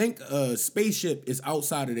 They think a spaceship is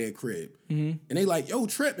outside of their crib, and they like, yo,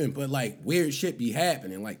 tripping, but like weird shit be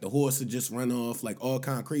happening. Like the horse would just run off, like all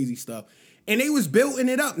kind of crazy stuff. And they was building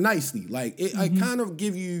it up nicely. Like it, I kind of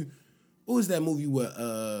give you, what was that movie with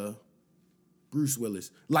Bruce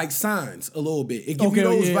Willis? Like Signs a little bit. It give you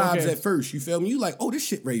those vibes at first. You feel me? You like, oh, this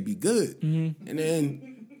shit ready be good. And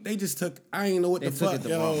then they just took. I ain't know what They the took fuck, it the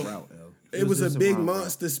yo. wrong route, yo. It was a just the big wrong route.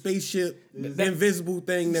 monster spaceship, invisible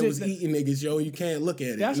thing that was eating niggas, yo. You can't look at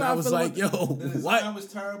it. That's And how I I was feel like, yo, The design what? was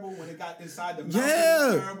terrible when it got inside the mountain. Yeah.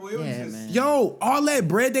 It was terrible. It was Yeah, just, man. Yo, all that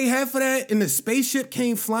bread they had for that, and the spaceship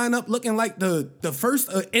came flying up looking like the first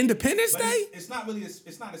Independence But Day. it's not really.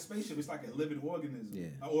 It's not a spaceship. It's like a living organism. Yeah.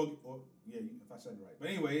 Yeah. If I said it right. But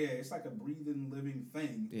anyway, yeah, it's like a breathing, living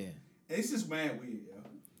thing. Yeah. And it's just mad weird, yo.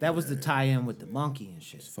 That was the tie-in with the monkey and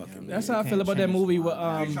shit. fucking That's You how I can't feel about that change movie wild with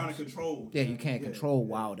animals. They trying to control. Yeah, you can't control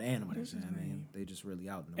wild animals. I mean, they just really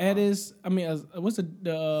out in the Ed wild. is. I mean, what's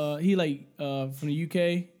the he like from the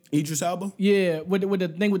UK? Idris Elba. Yeah, with the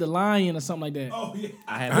thing with the lion or something like that. Oh yeah.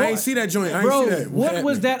 I ain't see that joint. I ain't Bro, see that. what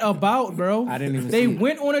was that about, bro? I didn't even They see it.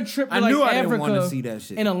 went on a trip to I like knew I Africa, didn't wanna see that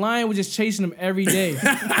shit. and a lion was just chasing them every day,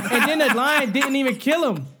 and then the lion didn't even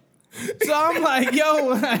kill him. So I'm like, yo,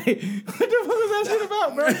 like, what the fuck was that shit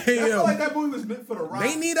about, bro? I Hey, feel yo. like that movie was meant for the rock.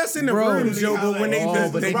 They need us in the Bro. rooms, yo. But when they, Oh, the,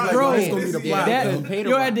 but they they- like, Bro, oh, it's gonna be the yeah, plot. that- yo. Pay the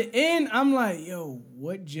Yo, rock. at the end, I'm like, yo,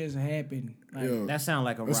 what just happened? Like, Yo, That sound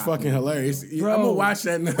like a it's rock. fucking hilarious. Bro. I'm gonna watch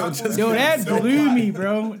that now. Just yo, that So blew fire. me,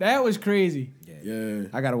 bro. That was crazy. yeah,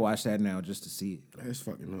 I gotta watch that now just to see it. it's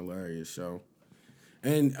fucking hilarious, show.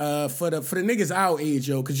 And for the niggas our age,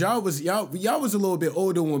 yo, cause y'all was a little bit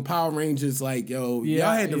older when Power Rangers, like, yo, Yeah,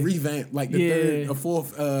 y'all had to yeah. revamp like the Yeah. third or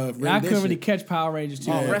fourth rendition. I couldn't really catch Power Rangers too.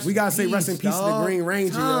 Yeah, rest we gotta in say rest in peace, peace to the dog. Green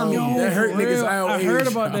Ranger, Tommy. yo. That hurt For niggas real, our I age. heard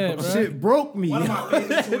about yo. that, bro. Shit broke me. One of my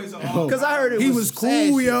favorite toys of all. Because I heard it He was was sad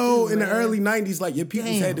cool, shit yo, too, in the man. early 90s. Like, your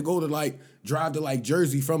peoples Damn. had to go to, like, drive to, like,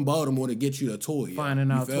 Jersey from Baltimore to get you a toy. yo. Finding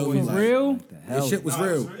You out feel toys. me? For Like, real? that shit was Nah,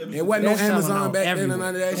 real. it was- It wasn't no They're selling Amazon out back then and everywhere.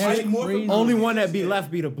 none of that That's shit. crazy. Only one that be left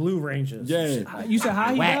be the Blue Rangers. Yeah. You said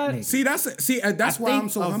how he Whack died? nigga. See, that's why I'm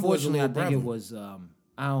so humble. as a Unfortunately, I little think it brother. was.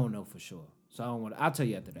 I don't know for sure. So I don't want. I'll tell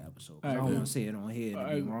you after the episode. 'Cause I don't Alright, want to say it on here and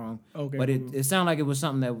be Alright, wrong. okay, But cool. it sounded like it was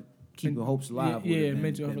something that keeping hopes alive. yeah, would've been-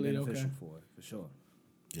 mental been health related, beneficial okay. for it for sure.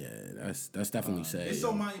 Yeah, that's definitely sad. It's yo.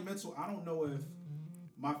 so monumental. I don't know if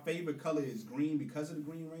my favorite color is green because of the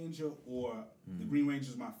Green Ranger, or the Green Ranger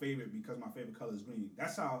is my favorite because my favorite color is green.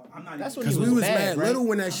 That's how I'm not. That's even when Because he we was was bad, mad right? little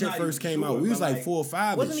when that I'm shit not first even came out. sure, We was but, like like, 4 or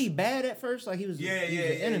 5. Wasn't he bad at first? Like he was. Yeah, he was yeah,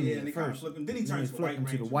 the yeah, enemy yeah. at They kinda first. flipped him. Then he And turned they to the flipped him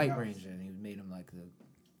White to the Ranger. White That was- Ranger, and he made him like the.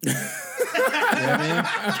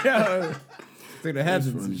 Through the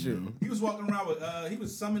heavens and shit. He was walking around with. He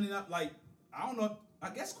was summoning up like I don't know. I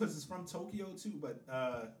guess because it's from Tokyo too, but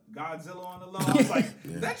Godzilla on the low. I was like,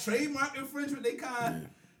 is that trademark infringement? They kind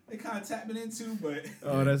of tapping into, but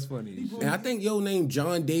Oh, that's funny. And I think yo named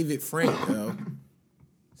John David Frank, yo.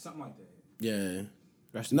 something like that. Yeah.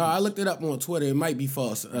 Rest in No, peace. I looked it up on Twitter. It might be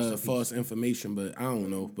false information, but I don't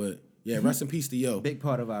know. But yeah, rest in peace to yo. Big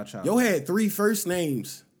part of our childhood. Yo had 3 first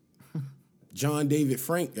names. John David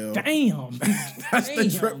Frank, yo. Damn. That's the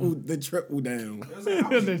triple down. It was like, how,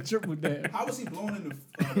 was The he, triple down. how was he blown in the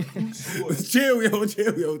fruit sword chill, yo. with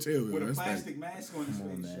a That's plastic mask on his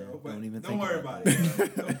face, man. yo? But Don't even don't think worry about about it.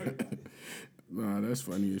 Don't worry about it. Nah, that's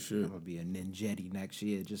funny as shit. I'm gonna be a Ninjetti next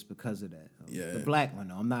year just because of that. Yeah. The black one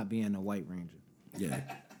though. I'm not being a White Ranger. Yeah.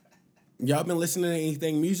 Y'all been listening to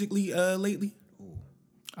anything musically lately?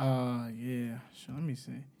 Yeah. So let me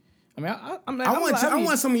see. I mean, I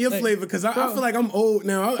want some of your flavor because I feel like I'm old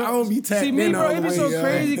now. I don't be tapped See me, in bro. all It the be way. so yo.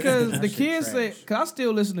 crazy because the That shit kids say, trash. cause I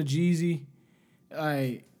still listen to Jeezy.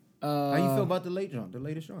 Like, How you feel about the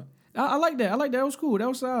latest joint? I like that. I like that. It was cool. That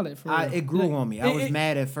was solid. For real. It grew on me. I was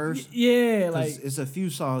mad at first. Yeah, 'Cause like it's a few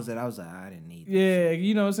songs that I was like, I didn't need. This. yeah,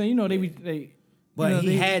 you know what I'm saying. You know they. But you know, he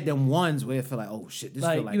they- had them ones where it felt like, oh shit, this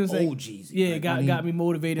feel like you know what I'm old saying? Jeezy. Yeah, Like, got when he- got me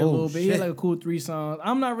motivated a Oh, little bit. He had shit. like a cool 3 songs.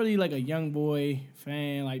 I'm not really like a young boy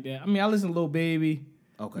fan like that. I mean, I listen to Lil Baby.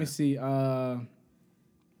 Okay. Let me see.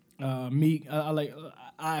 Meek. I like.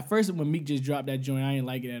 At first when Meek just dropped that joint, I didn't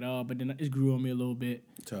like it at all. But then it grew on me a little bit.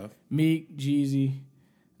 Tough. Meek, Jeezy.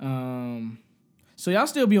 So y'all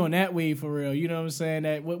still be on that wave for real. You know what I'm saying?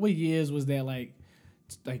 That what years was that like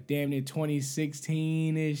damn near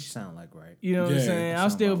 2016-ish? Sound like right. You know what I'm saying?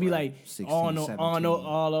 I'll still be like 16, all 17.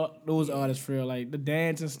 of those artists for real. Like the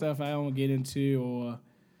dance and stuff I don't get into or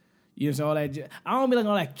you know, so all that. I don't be like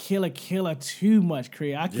all that killer too much,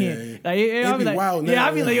 Craig. I can't. Like, I'll be like, wild now.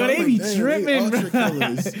 I be like, yo, they be tripping, bro.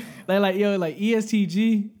 Killers. like, yo, like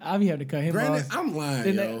ESTG, I be having to cut him Granted, off. I'm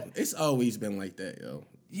lying, yo. It's always been like that, yo.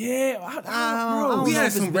 Yeah, I don't We know had if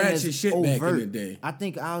it's some been ratchet as shit back in the day. I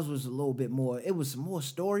think ours was a little bit more. It was more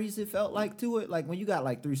stories. It felt like to it. Like when you got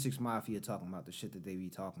like 3 6 Mafia talking about the shit that they be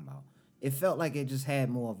talking about. It felt like it just had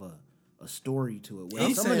more of a story to it.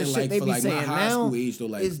 I'm Some of the saying shit like they for be like my saying high now school age though,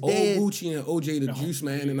 like is old dead. Gucci and OJ the Juice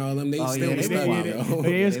Man and all them, they Oh, still yeah, was they thugging, was yo.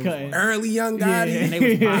 It is cutting. Early Young Gotti, Yeah. and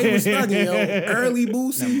they was thugging, yo. Early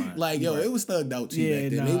Boosie, like yo, right. it was thugged out too Yeah,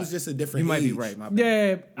 back then. nah. It was just a different You might be age. right, my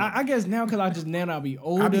bad. Yeah, I guess now because I'll be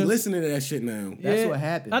older. I be listening to that shit now. That's Yeah. what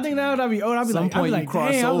happened. I think now that I be older, I'll be Some like, point I'll you be like,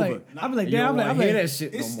 cross damn, over. I'll be like, You damn, don't I'm wanna hear like, that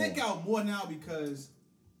shit It no stick more. out more now because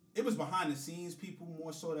it was behind the scenes people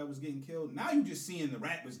more so that was getting killed. Now you just seeing the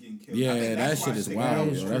rappers getting killed. I Yeah, think that that's why shit it is stick wild,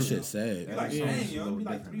 out. yo. That shit's sad. You're like, Yeah. dang, yo, it'd be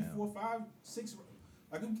like Different 3, now. 4, 5, 6.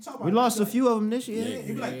 Like we talk about. We lost a like, few of them this year. Yeah.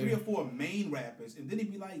 It'd be like 3 or 4 main rappers, and then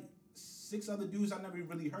it'd be like 6 other dudes I never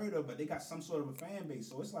really heard of, but they got some sort of a fan base.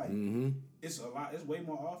 So it's like it's a lot. It's way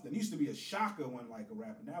more often. It used to be a shocker when like a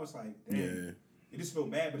rapper. Now it's like, damn, Yeah. it just feel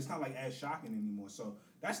bad, but it's not like as shocking anymore. So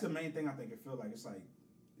that's the main thing I think it feel like. It's like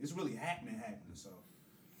it's really happening. So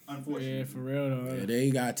unfortunately, yeah, for real though. Yeah, they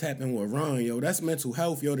got tapped in with Ron, yo. That's mental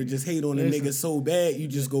health, yo. To just hate on a Listen. nigga so bad, you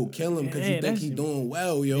just go kill him because Yeah, you think he that's- doing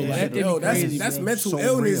well, yo. Yeah, like, that yo, thing crazy, that's bro. mental So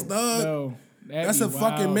illness, real. dog. No, that'd That's be a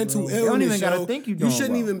fucking wild, mental bro. illness. don't even gotta yo. think you You doing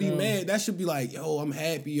shouldn't well. even be No. mad. That should be like, yo, I'm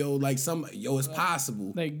happy, yo. Like it's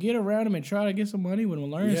possible. Like get around him and try to get some money with him,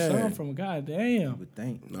 learn Yeah. something from him. God damn. You would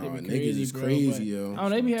think. No, They be niggas is bro, crazy, but yo. I don't know,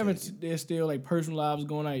 they be having their still like personal lives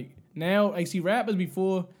going like now. Like see rappers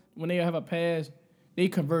before when they have a past, they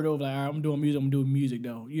convert over like, all right, I'm doing music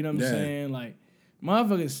though. You know what I'm Yeah. saying? Like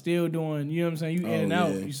motherfuckers still doing. You know what I'm saying? You in and Oh,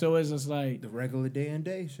 out. yeah. So it's just like The regular day and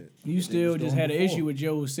day shit. you They still was just doing had an before. issue with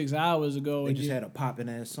Joe 6 hours ago. They and just had a popping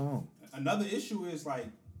ass song. another issue is like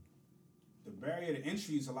the barrier to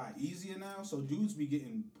entry is a lot easier now. So dudes be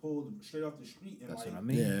getting pulled straight off the street and That's like what I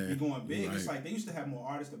mean. Yeah. be going big. Right. It's like they used to have more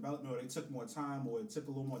artist development, or they took more time, or it took a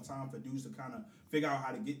little more time for dudes to kind of figure out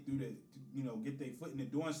how to get through get their foot in the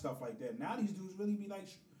door and stuff like that. Now these dudes really be like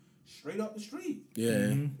straight up the street.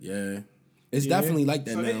 Yeah, yeah. It's Yeah. definitely like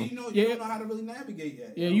that So now. they, you Yeah. don't know how to really navigate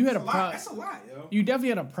yet. Yeah, yo. you had It's a lot. pro- That's a lot, yo. You definitely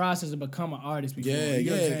had a process to become an artist before. Yeah, you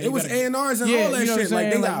know what I'm yeah. saying? It You was gotta- A&Rs and Yeah, all that you know what shit. I'm Like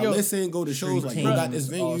they saying? got Like, yo, listen, go to shows, like you got this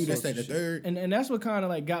teams, all venue, this, sorts that, of the shit. third. And that's what kind of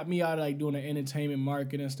like got me out of like doing the entertainment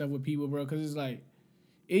market and stuff with people, bro. Because it's like,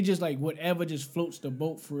 it just like whatever just floats the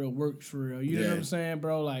boat for real, works for real. You know what Yeah. I'm saying,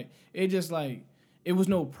 bro? Like it just like it was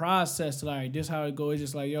no process to like this how it go. It's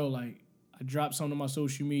just like yo, like I drop something on my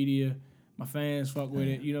social media, my fans fuck with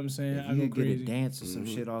it. You know what I'm saying? If I you go could get crazy. a dance or some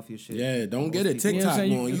shit off your shit. Yeah, don't most get a people- You know what TikTok I'm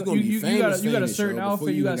saying? going. You gonna be famous. you got a famous, certain yo, before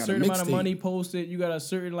outfit, you got a even certain amount of mixtape. money posted, you got a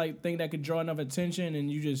certain like thing that could draw enough attention,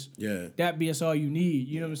 and you just Yeah. that be that's all you need.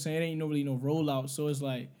 You know what I'm saying? It ain't really no rollout, so it's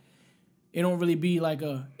like it don't really be like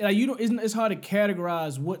a like you don't. It's hard to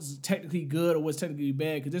categorize what's technically good or what's technically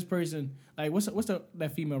bad because this person like what's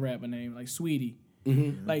that female rapper name like Sweetie.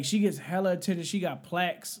 Mm-hmm. Like she gets hella attention. She got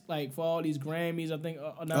plaques like for all these Grammys, I think,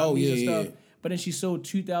 Oh, nominees yeah, and stuff. yeah. But then she sold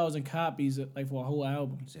 2,000 copies like for a whole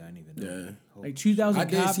album. See, I didn't even know. Yeah. Like 2,000 I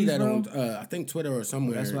did copies, see that bro. on I think Twitter or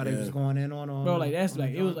somewhere. That's why they yeah. was going in on Bro, like that's on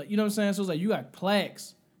like the it was joint. like you know what I'm saying. So it's like you got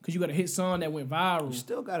plaques because you got a hit song that went viral. You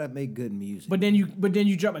still gotta make good music. But then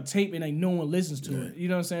you drop a tape and like no one listens to it. You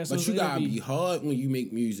know what I'm saying? So But you it'll gotta be hard when you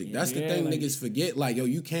make music. That's the Yeah, thing like- niggas forget. Like, yo,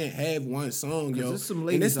 you can't have one song, yo. there's some And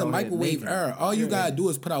ladies it's the out here microwave making era. All you gotta do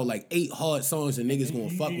is put out like 8 hard songs and niggas gonna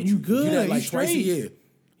fuck with you. you good, Do that like you twice a straight. year.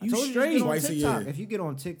 I You told you straight. get on Twice a TikTok. year. If you get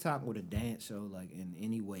on TikTok with a dance show, like in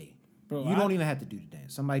any way, Bro, you don't even have to do the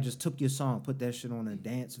dance. Somebody just took your song, put that shit on a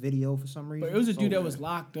dance video for some reason. But it was a dude So- that was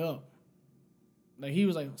locked up. Like he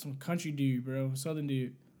was like some country dude, bro, southern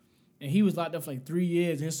dude, and he was locked up for like 3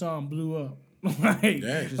 years. And his song blew up. like,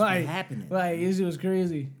 Yeah, just like, been happening. Like it was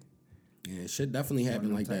crazy. Yeah, shit definitely One of happen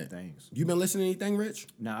them like type that. things. You been listening to anything, Rich?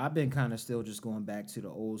 Now I've been kind of still just going back to the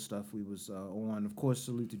old stuff we was on. Of course,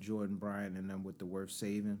 salute to Jordan Bryant and them with the Worth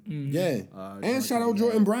Saving. Yeah. joint And shout that out we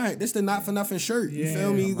Jordan had. Bryant. This the Not For Nothing shirt. You Yeah.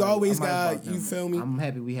 feel me? You I always might got, rock you them. feel me? I'm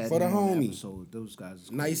happy we had For them the on homie. episode. Those guys is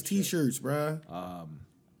cool Nice as shit. t-shirts, bruh.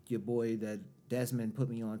 Your boy that Desmond put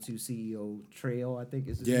me on to, CEO Trail, I think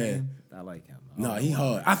is his Yeah. name. I like him. No, he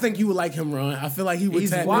hard. I think you would like him, Ron. I feel like he would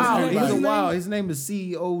He's tap wild. into He's a everybody. wild. His name is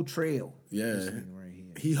CEO Trail. This Yeah. nigga right here.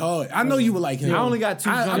 He hard. I know you would like him. I only got 2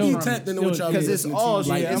 I joints be from tapped it. into what y'all Because it's listening all to.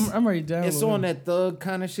 Like, shit. it's- I'm already down. It's on that thug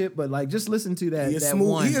kind of shit, but like just listen to that. He is that smooth.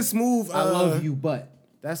 one. He is smooth. I love you, but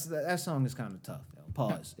that song is kind of tough. Yo.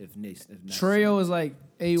 Pause. If Trail is like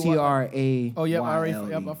A TRA. Oh yep, I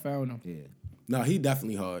found him. Yeah, No, he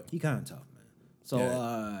definitely hard. he kind of tough, man. So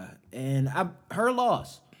Yeah. and her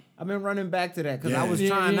loss. I've been running back to that because I Yeah. was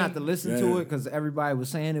trying not to listen to Yeah. it because everybody was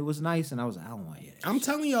saying it was nice, and I was like, I don't want to hear that. I'm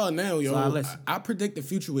telling y'all now, yo. So I listen. I predict the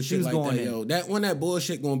future with She shit was like going that, in. yo. That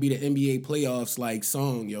bullshit gonna be the NBA playoffs like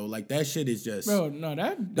song, yo. Like that shit is just. Bro, no,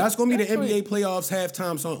 That's gonna be the that's NBA playoffs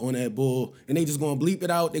halftime song on that bull, and they just gonna bleep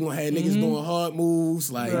it out. They gonna have niggas doing hard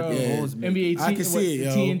moves, like Bro, yeah. NBA I can see it,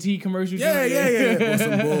 yo. TNT commercial. Yeah, joint, yeah. Or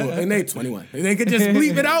some bull. And they 21. And they could just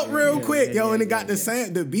bleep it out real quick, yo. And it got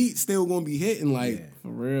the beat still gonna be hitting, like. For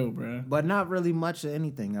real, bro. But not really much of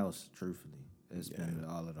anything else, truthfully. It's been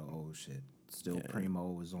all of the old shit. Still Primo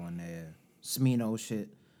was on there. Smino shit.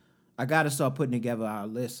 I gotta start putting together our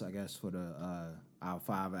list, I guess, for the our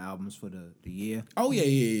 5 albums for the year. Oh yeah.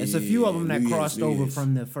 It's a few of them that New Year's, crossed New over Year's.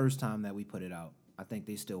 from the first time that we put it out. I think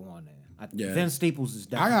they still on there. Yeah. Vince Staples is I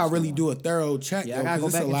definitely gotta really still do on a thorough check, there. yo, Yeah, I gotta go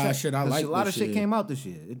because back it's a and lot check. of shit I 'Cause like. a lot of this shit came out this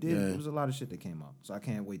year. It did. Yeah. It was a lot of shit that came out. So I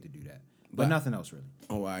can't wait to do that. But nothing else really.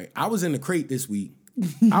 All right. I was in the crate this week.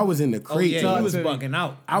 I was in the crate. he yo. was bugging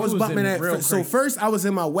out. I was He bumping in the that. real So crate. first, I was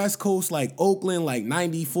in my West Coast, like Oakland, like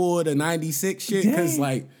 94 to 96 shit. Because,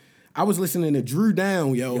 like, I was listening to Drew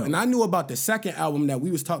Down, yo. And I knew about the second album that we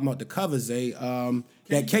was talking about, the covers,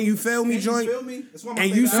 that Can You Feel Me Can joint? You Feel Me? It's one of my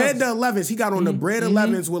And you favorite said albums. the 11s. He got on the bread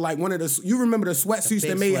 11s with like one of the. You remember the sweatsuits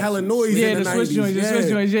that made hella noise Yeah, in the the 90s? Swiss joints, the Swiss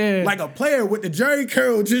joints, yeah. Like a player with the Jerry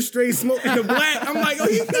curl, just straight smoking the black. I'm like, oh,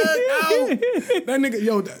 he thugged out. That nigga,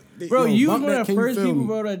 yo, Bro, yo, you was bump one that of the Can You first Feel people, Me.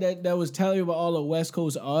 bro, that was telling you about all the West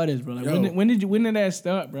Coast artists, bro. Like, Yo. when did that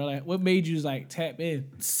start, bro? Like, what made you like tap in?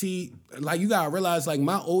 See, like you gotta realize, like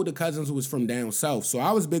my older cousins was from down south, so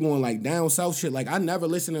I was big on like down south shit. Like I never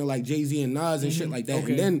listened to like Jay-Z and Nas and shit like that.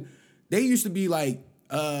 Okay. And then they used to be like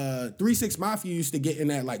 3 6 Mafia used to get in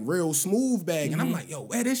that like real smooth bag, and I'm like, yo,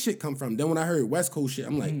 where this shit come from? Then when I heard West Coast shit,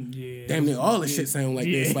 I'm like, damn near all the shit sound like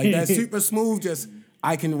this, like that super smooth. Just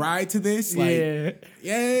I can ride to this, like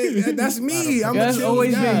yeah, that's me. I'm That's a chill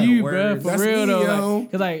always guy. been you, bro. Word. For That's real me, though. yo.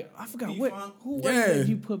 Like, 'cause, like, I forgot who was Yeah. it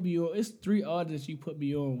you put me on. It's 3 artists you put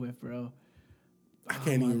me on with, bro. I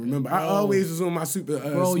can't even remember. I always was on my super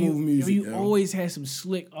Bro, smooth music. you yo. always had some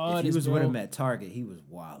slick If artists. he was bro. with him at Target, he was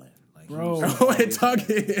wilding. Like, he Bro. was- Oh, at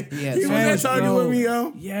Target. Yeah, he was at Yes, Target bro. with me,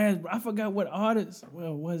 yo. Yeah, bro. I forgot what artist.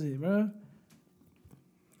 Well, was it, bro?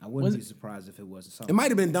 I wouldn't Was be it- surprised if it was It something. might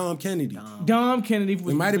have been Dom Kennedy. Dom Kennedy. It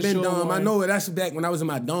might have been for sure Dom. I one. know that's back when I was in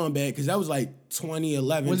my Dom bag because that was like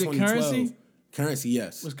 2011, Was it 2012. Currency? Currency,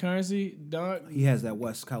 yes. Was Currency Dom? He has that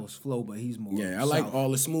West Coast flow, but he's more. Yeah, I like South, all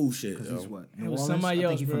the smooth shit. 'cause Yo. he's what? New was Orleans? somebody I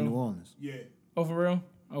think else, he's bro. from New Orleans. Yeah. Oh, for real?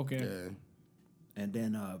 Okay. Yeah. And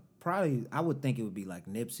then probably I would think it would be like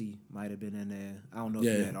Nipsey might have been in there. I don't know if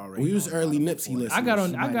you Yeah. had already. We was known early about it Nipsey before. listeners. I got He might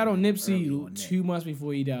on have been early Nipsey on that. 2 months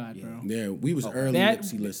before he died, bro. Yeah, we was early That-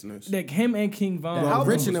 Nipsey listeners. Like him and King Von. Well, album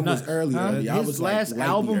Rich was and them was nuts. early. Huh? Y'all His was like last lightly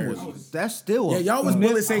album early. was that's still. Yeah, y'all was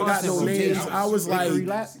Bullets Ain't Got No constant Names. rotation. I was like, Victory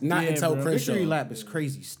Lap? not Yeah, until bro. Crenshaw. Victory Lap is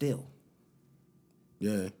crazy still,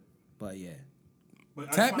 Yeah. but yeah.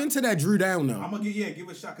 But Tap into that Drew Down though. I'm gonna give it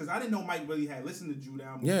a shot because I didn't know Mike really had listened to Drew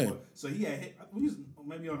Down before. Yeah. So he had hit. We was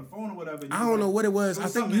maybe on the phone or whatever. and he I was don't like- know what it was. I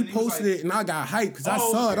think something, you and he was posted like, it and I got hyped because I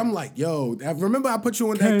Oh, saw it. okay. I'm like, yo, I remember I put you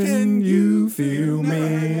on that. Can you feel Never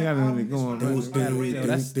had me? that I album. really It's going one of the right. most underrated Yo,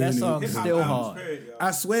 that song is hip-hop still albums, hard. period, yo.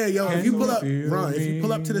 I swear, yo, if you pull up, Ron, if you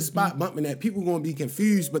pull up to the spot bumping that, people gonna be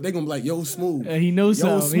confused, but they gonna be like, yo, smooth. He knows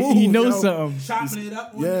Yo, something. smooth, He knows yo. something. Chopping it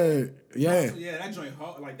up. on Yeah, there. yeah. Yeah, that joint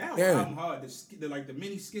hard. Like that Yeah. album hard. The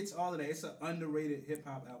mini skits, all of that. It's an underrated hip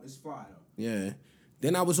hop album. It's fly though. Yeah.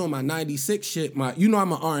 Then I was on my 96 shit. You know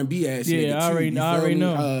I'm an R&B ass Yeah, nigga I too. already- you I feel already me?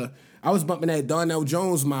 know. I was bumping that Darnell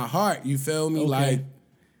Jones, My Heart. You feel me? Okay. Like,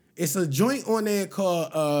 it's a joint on there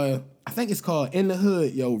called, I think it's called In the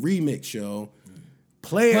Hood, yo, remix, yo.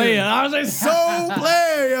 Player. I was like, Soul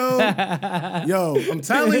player, yo. Yo, I'm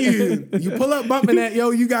telling you, you pull up bumping that, yo,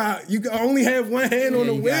 you can only have one hand on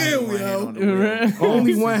the You got wheel, one hand yo. on the wheel.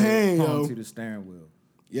 Only one hand, Palm yo. to the steering wheel.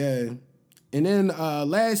 Yeah. And then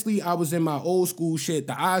lastly, I was in my old school shit,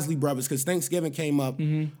 the Osley Brothers, because Thanksgiving came up.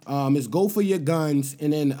 It's Go For Your Guns,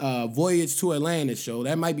 and then Voyage to Atlantis show.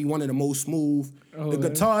 That might be one of the most smooth. The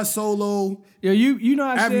guitar solo. yo, you know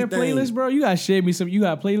I share Everything. playlists, bro. You gotta share me some. You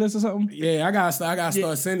got a playlist or something? Yeah, I gotta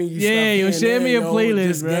start sending you Yeah, stuff. yo, here and share there, me a yo, playlist,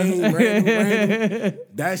 just bro. game, random.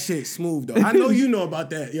 That shit smooth though. I know you know about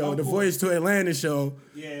that, yo. Of The course. Voyage to Atlantis show.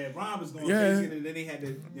 Yeah, Ron was going Yeah. crazy, and then they had the,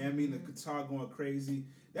 you know what I mean, the guitar going crazy.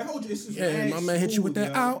 That whole it's just Yeah, my man hit you with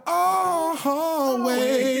that. Yo. I'll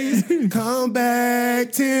always come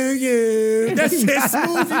back to you. That shit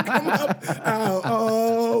smooth. You come up. I'll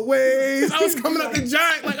always. I was coming up the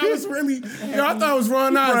giant like I was really. Yo, I thought I was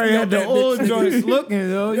Ron Oz. Right, had the that old bitch. joints looking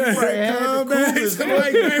though. You probably had Come the back. Cougars.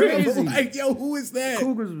 Somebody Crazy. was like, yo, who is that?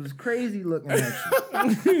 Cougars was crazy looking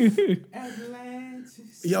at you. Atlantis.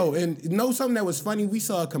 Yo, and you know something that was funny? We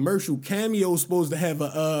saw a commercial. Cameo's supposed to have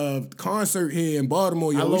a concert here in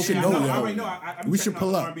Baltimore. Yo, we should I go, know, I yo. already know. I We should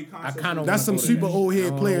pull up. R&B I concerts. kind of That's some super old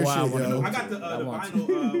head player shit, yo. I got the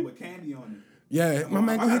vinyl with Candy on it. Yeah, my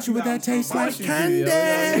man gonna hit you with that taste like You candy. got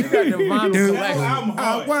the vinyl Dude, collection. I'm I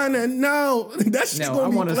hard. wanna know. That shit's No, I gonna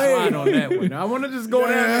be want to played. slide on that one. I want to just go down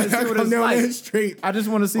there and see what come it's down there like. straight. I just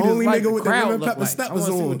want to see Only this, like, nigga the with the crowd lemon look pepper like. I steppers want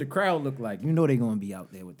to see on. what the crowd look like. You know they gonna be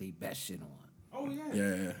out there with their best shit on. Oh yeah.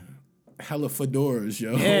 Yeah, hella fedoras,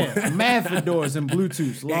 yo. Yeah, mad fedoras and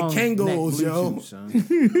Bluetooth. Yeah, Long Kangos, neck yo. Bluetooth, son.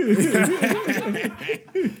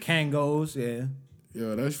 Kangos, yeah.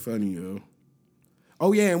 Yo, that's funny, yo.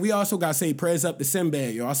 Oh yeah, and we also got say prayers up to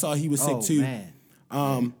Sinbad, yo. I saw he was sick Oh too. man.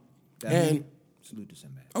 And Salute to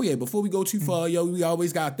Sinbad. oh yeah, before we go too far, yo, we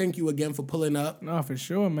always gotta thank you again for pulling up. No, for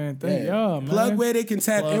sure, man. Thank y'all, man. Plug where they can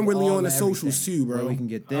tap Plug inwardly all on the of socials everything. too, bro. Where we can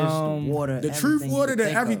get this, the water, The truth, everything water, you to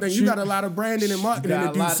can think of. everything. You got a lot of branding and marketing Got to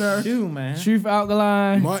a do, lot sir. to do, man. Truth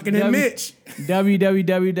Alkaline. Marketing Mitch.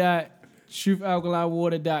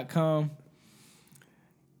 www.truthalkalinewater.com.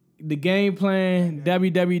 The game plan,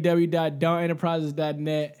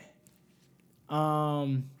 www.dawnenterprises.net.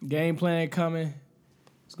 Game plan coming.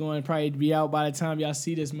 It's going to probably be out by the time y'all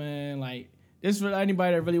see this, man. Like, this for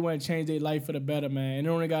anybody that really want to change their life for the better, man. And it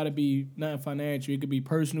don't got to be nothing financial. It could be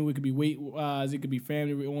personal. It could be weight-wise. It could be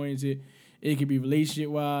family-oriented. It could be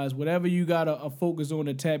relationship-wise. Whatever you got a focus on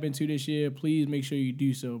to tap into this year, please make sure you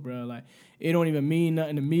do so, bro. Like, it don't even mean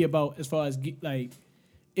nothing to me about as far as, like,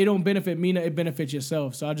 it don't benefit me, it benefits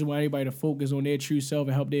yourself. So I just want everybody to focus on their true self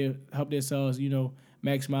and help themselves, you know,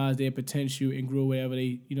 maximize their potential and grow wherever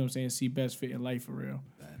they, you know what I'm saying, see best fit in life for real.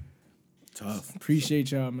 Tough. Appreciate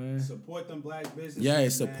y'all, man. Support them black businesses. Yeah,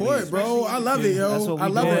 support, bro. I love it, That's yo. what we I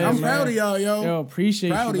love it. doing, I'm man. proud of y'all, yo. Yo,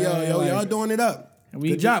 appreciate Proud you, of y'all, man. yo. Like, Y'all doing it up. we-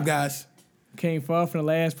 Good job, guys. Came far from the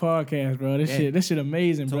last podcast, bro. This shit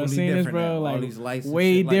amazing, bro. Totally Seeing this, different bro, now. All like these lights and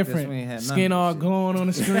way shit like this, different. we ain't had none Skin of all this shit. glowing on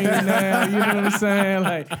the screen now. You know what I'm saying?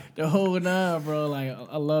 Like the whole nine, bro. Like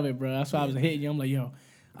I love it, bro. That's why I was hitting you. I'm like, yo,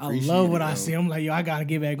 I Appreciate love it, what I yo. see. I'm like, yo, I gotta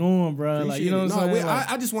get back on, bro. Like, you know what I'm saying?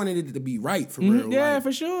 Like, I just wanted it to be right for real. yeah, like,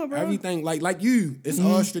 for sure, bro. Everything like you, it's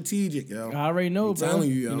all strategic, yo. I already know, I'm bro. telling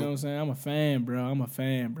you, yo. You know what I'm saying? I'm a fan,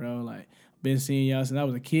 bro. Like, been seeing y'all since I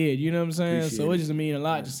was a kid. You know what I'm saying? Appreciate So it it. just mean a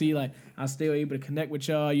lot to see, like, I'm still able to connect with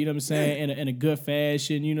y'all, you know what I'm saying, in a good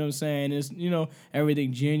fashion, you know what I'm saying? It's, you know,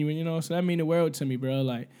 everything genuine, you know? So that mean the world to me, bro.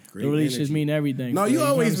 Like, Great the relationships energy. mean everything. No, bro. you know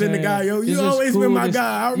always what I'm been the saying? guy, yo. It's You just always been cool, my just-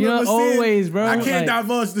 guy. I you know, remember seeing. always, bro. I can't Like,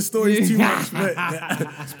 divulge the stories too much, but if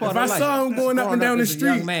part I of life. saw him going up and Growing down up the as a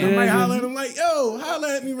young street, man. I might Yeah. holler at him like, "Yo, holler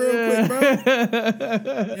at me real quick, bro."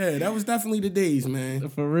 Yeah, that was definitely the days, man.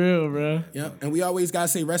 For real, bro. Yep, and we always gotta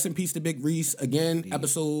say rest in peace to Big Reese again.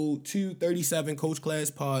 Episode 237, Coach Class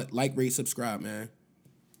Pod. Like, rate, subscribe, man.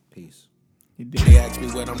 Peace. They asked me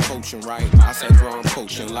what I'm coaching, right? I said, bro, I'm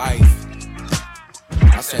coaching life.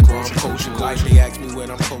 I said, bro, I'm coaching life. They asked me what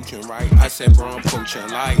I'm coaching, right? I said, bro, I'm coaching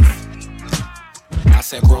life. I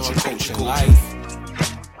said, bro, I'm coaching life.